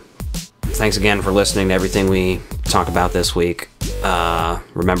 Thanks again for listening to everything we talk about this week.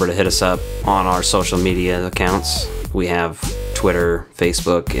 Remember to hit us up on our social media accounts. We have Twitter,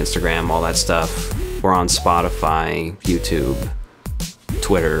 Facebook, Instagram, all that stuff. We're on Spotify, YouTube,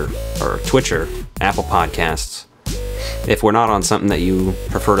 Twitter, or Twitcher, Apple Podcasts. If we're not on something that you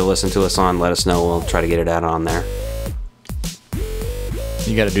prefer to listen to us on, let us know. We'll try to get it out on there.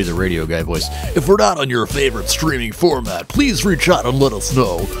 You got to do the radio guy voice. If we're not on your favorite streaming format, please reach out and let us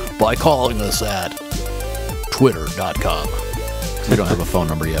know by calling us at twitter.com. We don't have a phone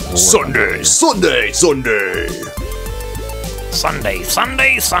number yet. Sunday.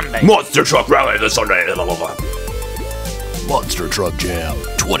 Monster Truck Rally this Sunday. Monster Truck Jam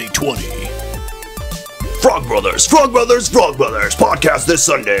 2020. FrogBros podcast this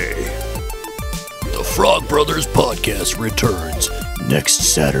Sunday. The Frog Brothers Podcast returns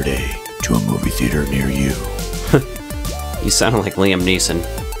next Saturday to a movie theater near you. You sound like Liam Neeson.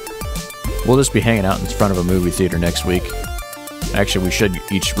 We'll just be hanging out in front of a movie theater next week. Actually, we should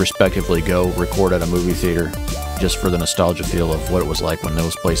each respectively go record at a movie theater just for the nostalgia feel of what it was like when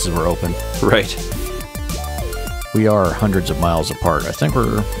those places were open. Right. We are hundreds of miles apart. I think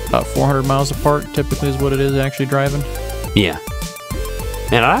we're about 400 miles apart, typically is what it is actually driving. Yeah.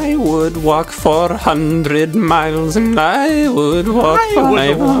 And I would walk 400 miles and I would walk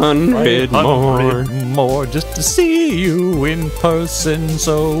 500 more just to see you in person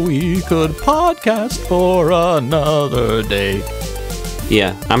so we could podcast for another day.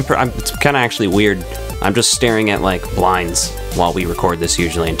 Yeah, it's kind of actually weird. I'm just staring at like blinds while we record this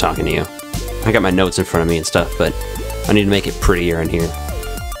usually and talking to you. I got my notes in front of me and stuff, but I need to make it prettier in here.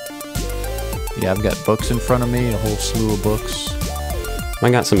 Yeah, I've got books in front of me, a whole slew of books. I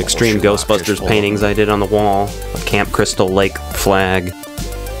got some Extreme Ghostbusters paintings I did on the wall, a Camp Crystal Lake flag,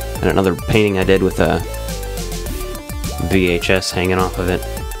 and another painting I did with a VHS hanging off of it.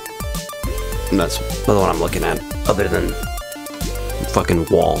 And that's the one I'm looking at, other than fucking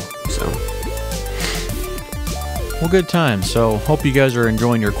wall, so. Well, good time. So, hope you guys are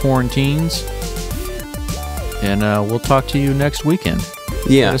enjoying your quarantines. And we'll talk to you next weekend.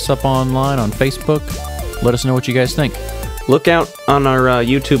 Yeah. Hit us up online on Facebook. Let us know what you guys think. Look out on our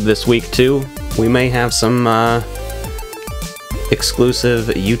YouTube this week, too. We may have some exclusive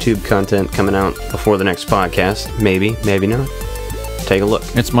YouTube content coming out before the next podcast. Maybe, maybe not. Take a look.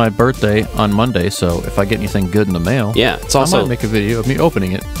 It's my birthday on Monday, so if I get anything good in the mail, yeah, it's also, I might make a video of me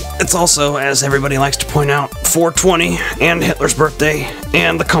opening it. It's also, as everybody likes to point out, 420 and Hitler's birthday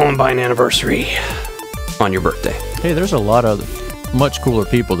and the Columbine anniversary on your birthday. Hey, there's a lot of much cooler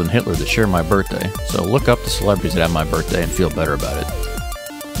people than Hitler that share my birthday, so look up the celebrities that have my birthday and feel better about it.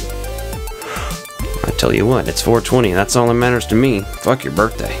 I tell you what, it's 420. That's all that matters to me. Fuck your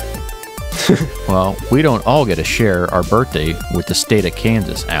birthday. Well, we don't all get to share our birthday with the state of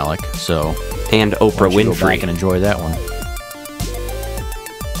Kansas, Alec, so... And Oprah Winfrey. Go back and enjoy that one.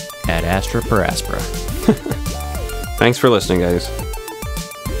 Ad Astra per Aspera. Thanks for listening, guys.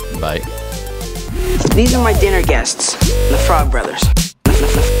 Bye. These are my dinner guests, the Frog Brothers.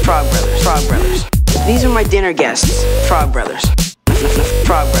 Frog Brothers, Frog Brothers. These are my dinner guests, Frog Brothers.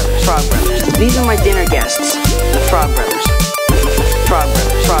 Frog Brothers, Frog Brothers. These are my dinner guests, the Frog Brothers. Frog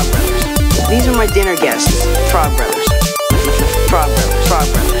Brothers, Frog Brothers. These are my dinner guests, Frog Brothers. Frog Brothers, Frog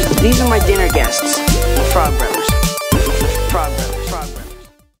Brothers. These are my dinner guests, the Frog Brothers.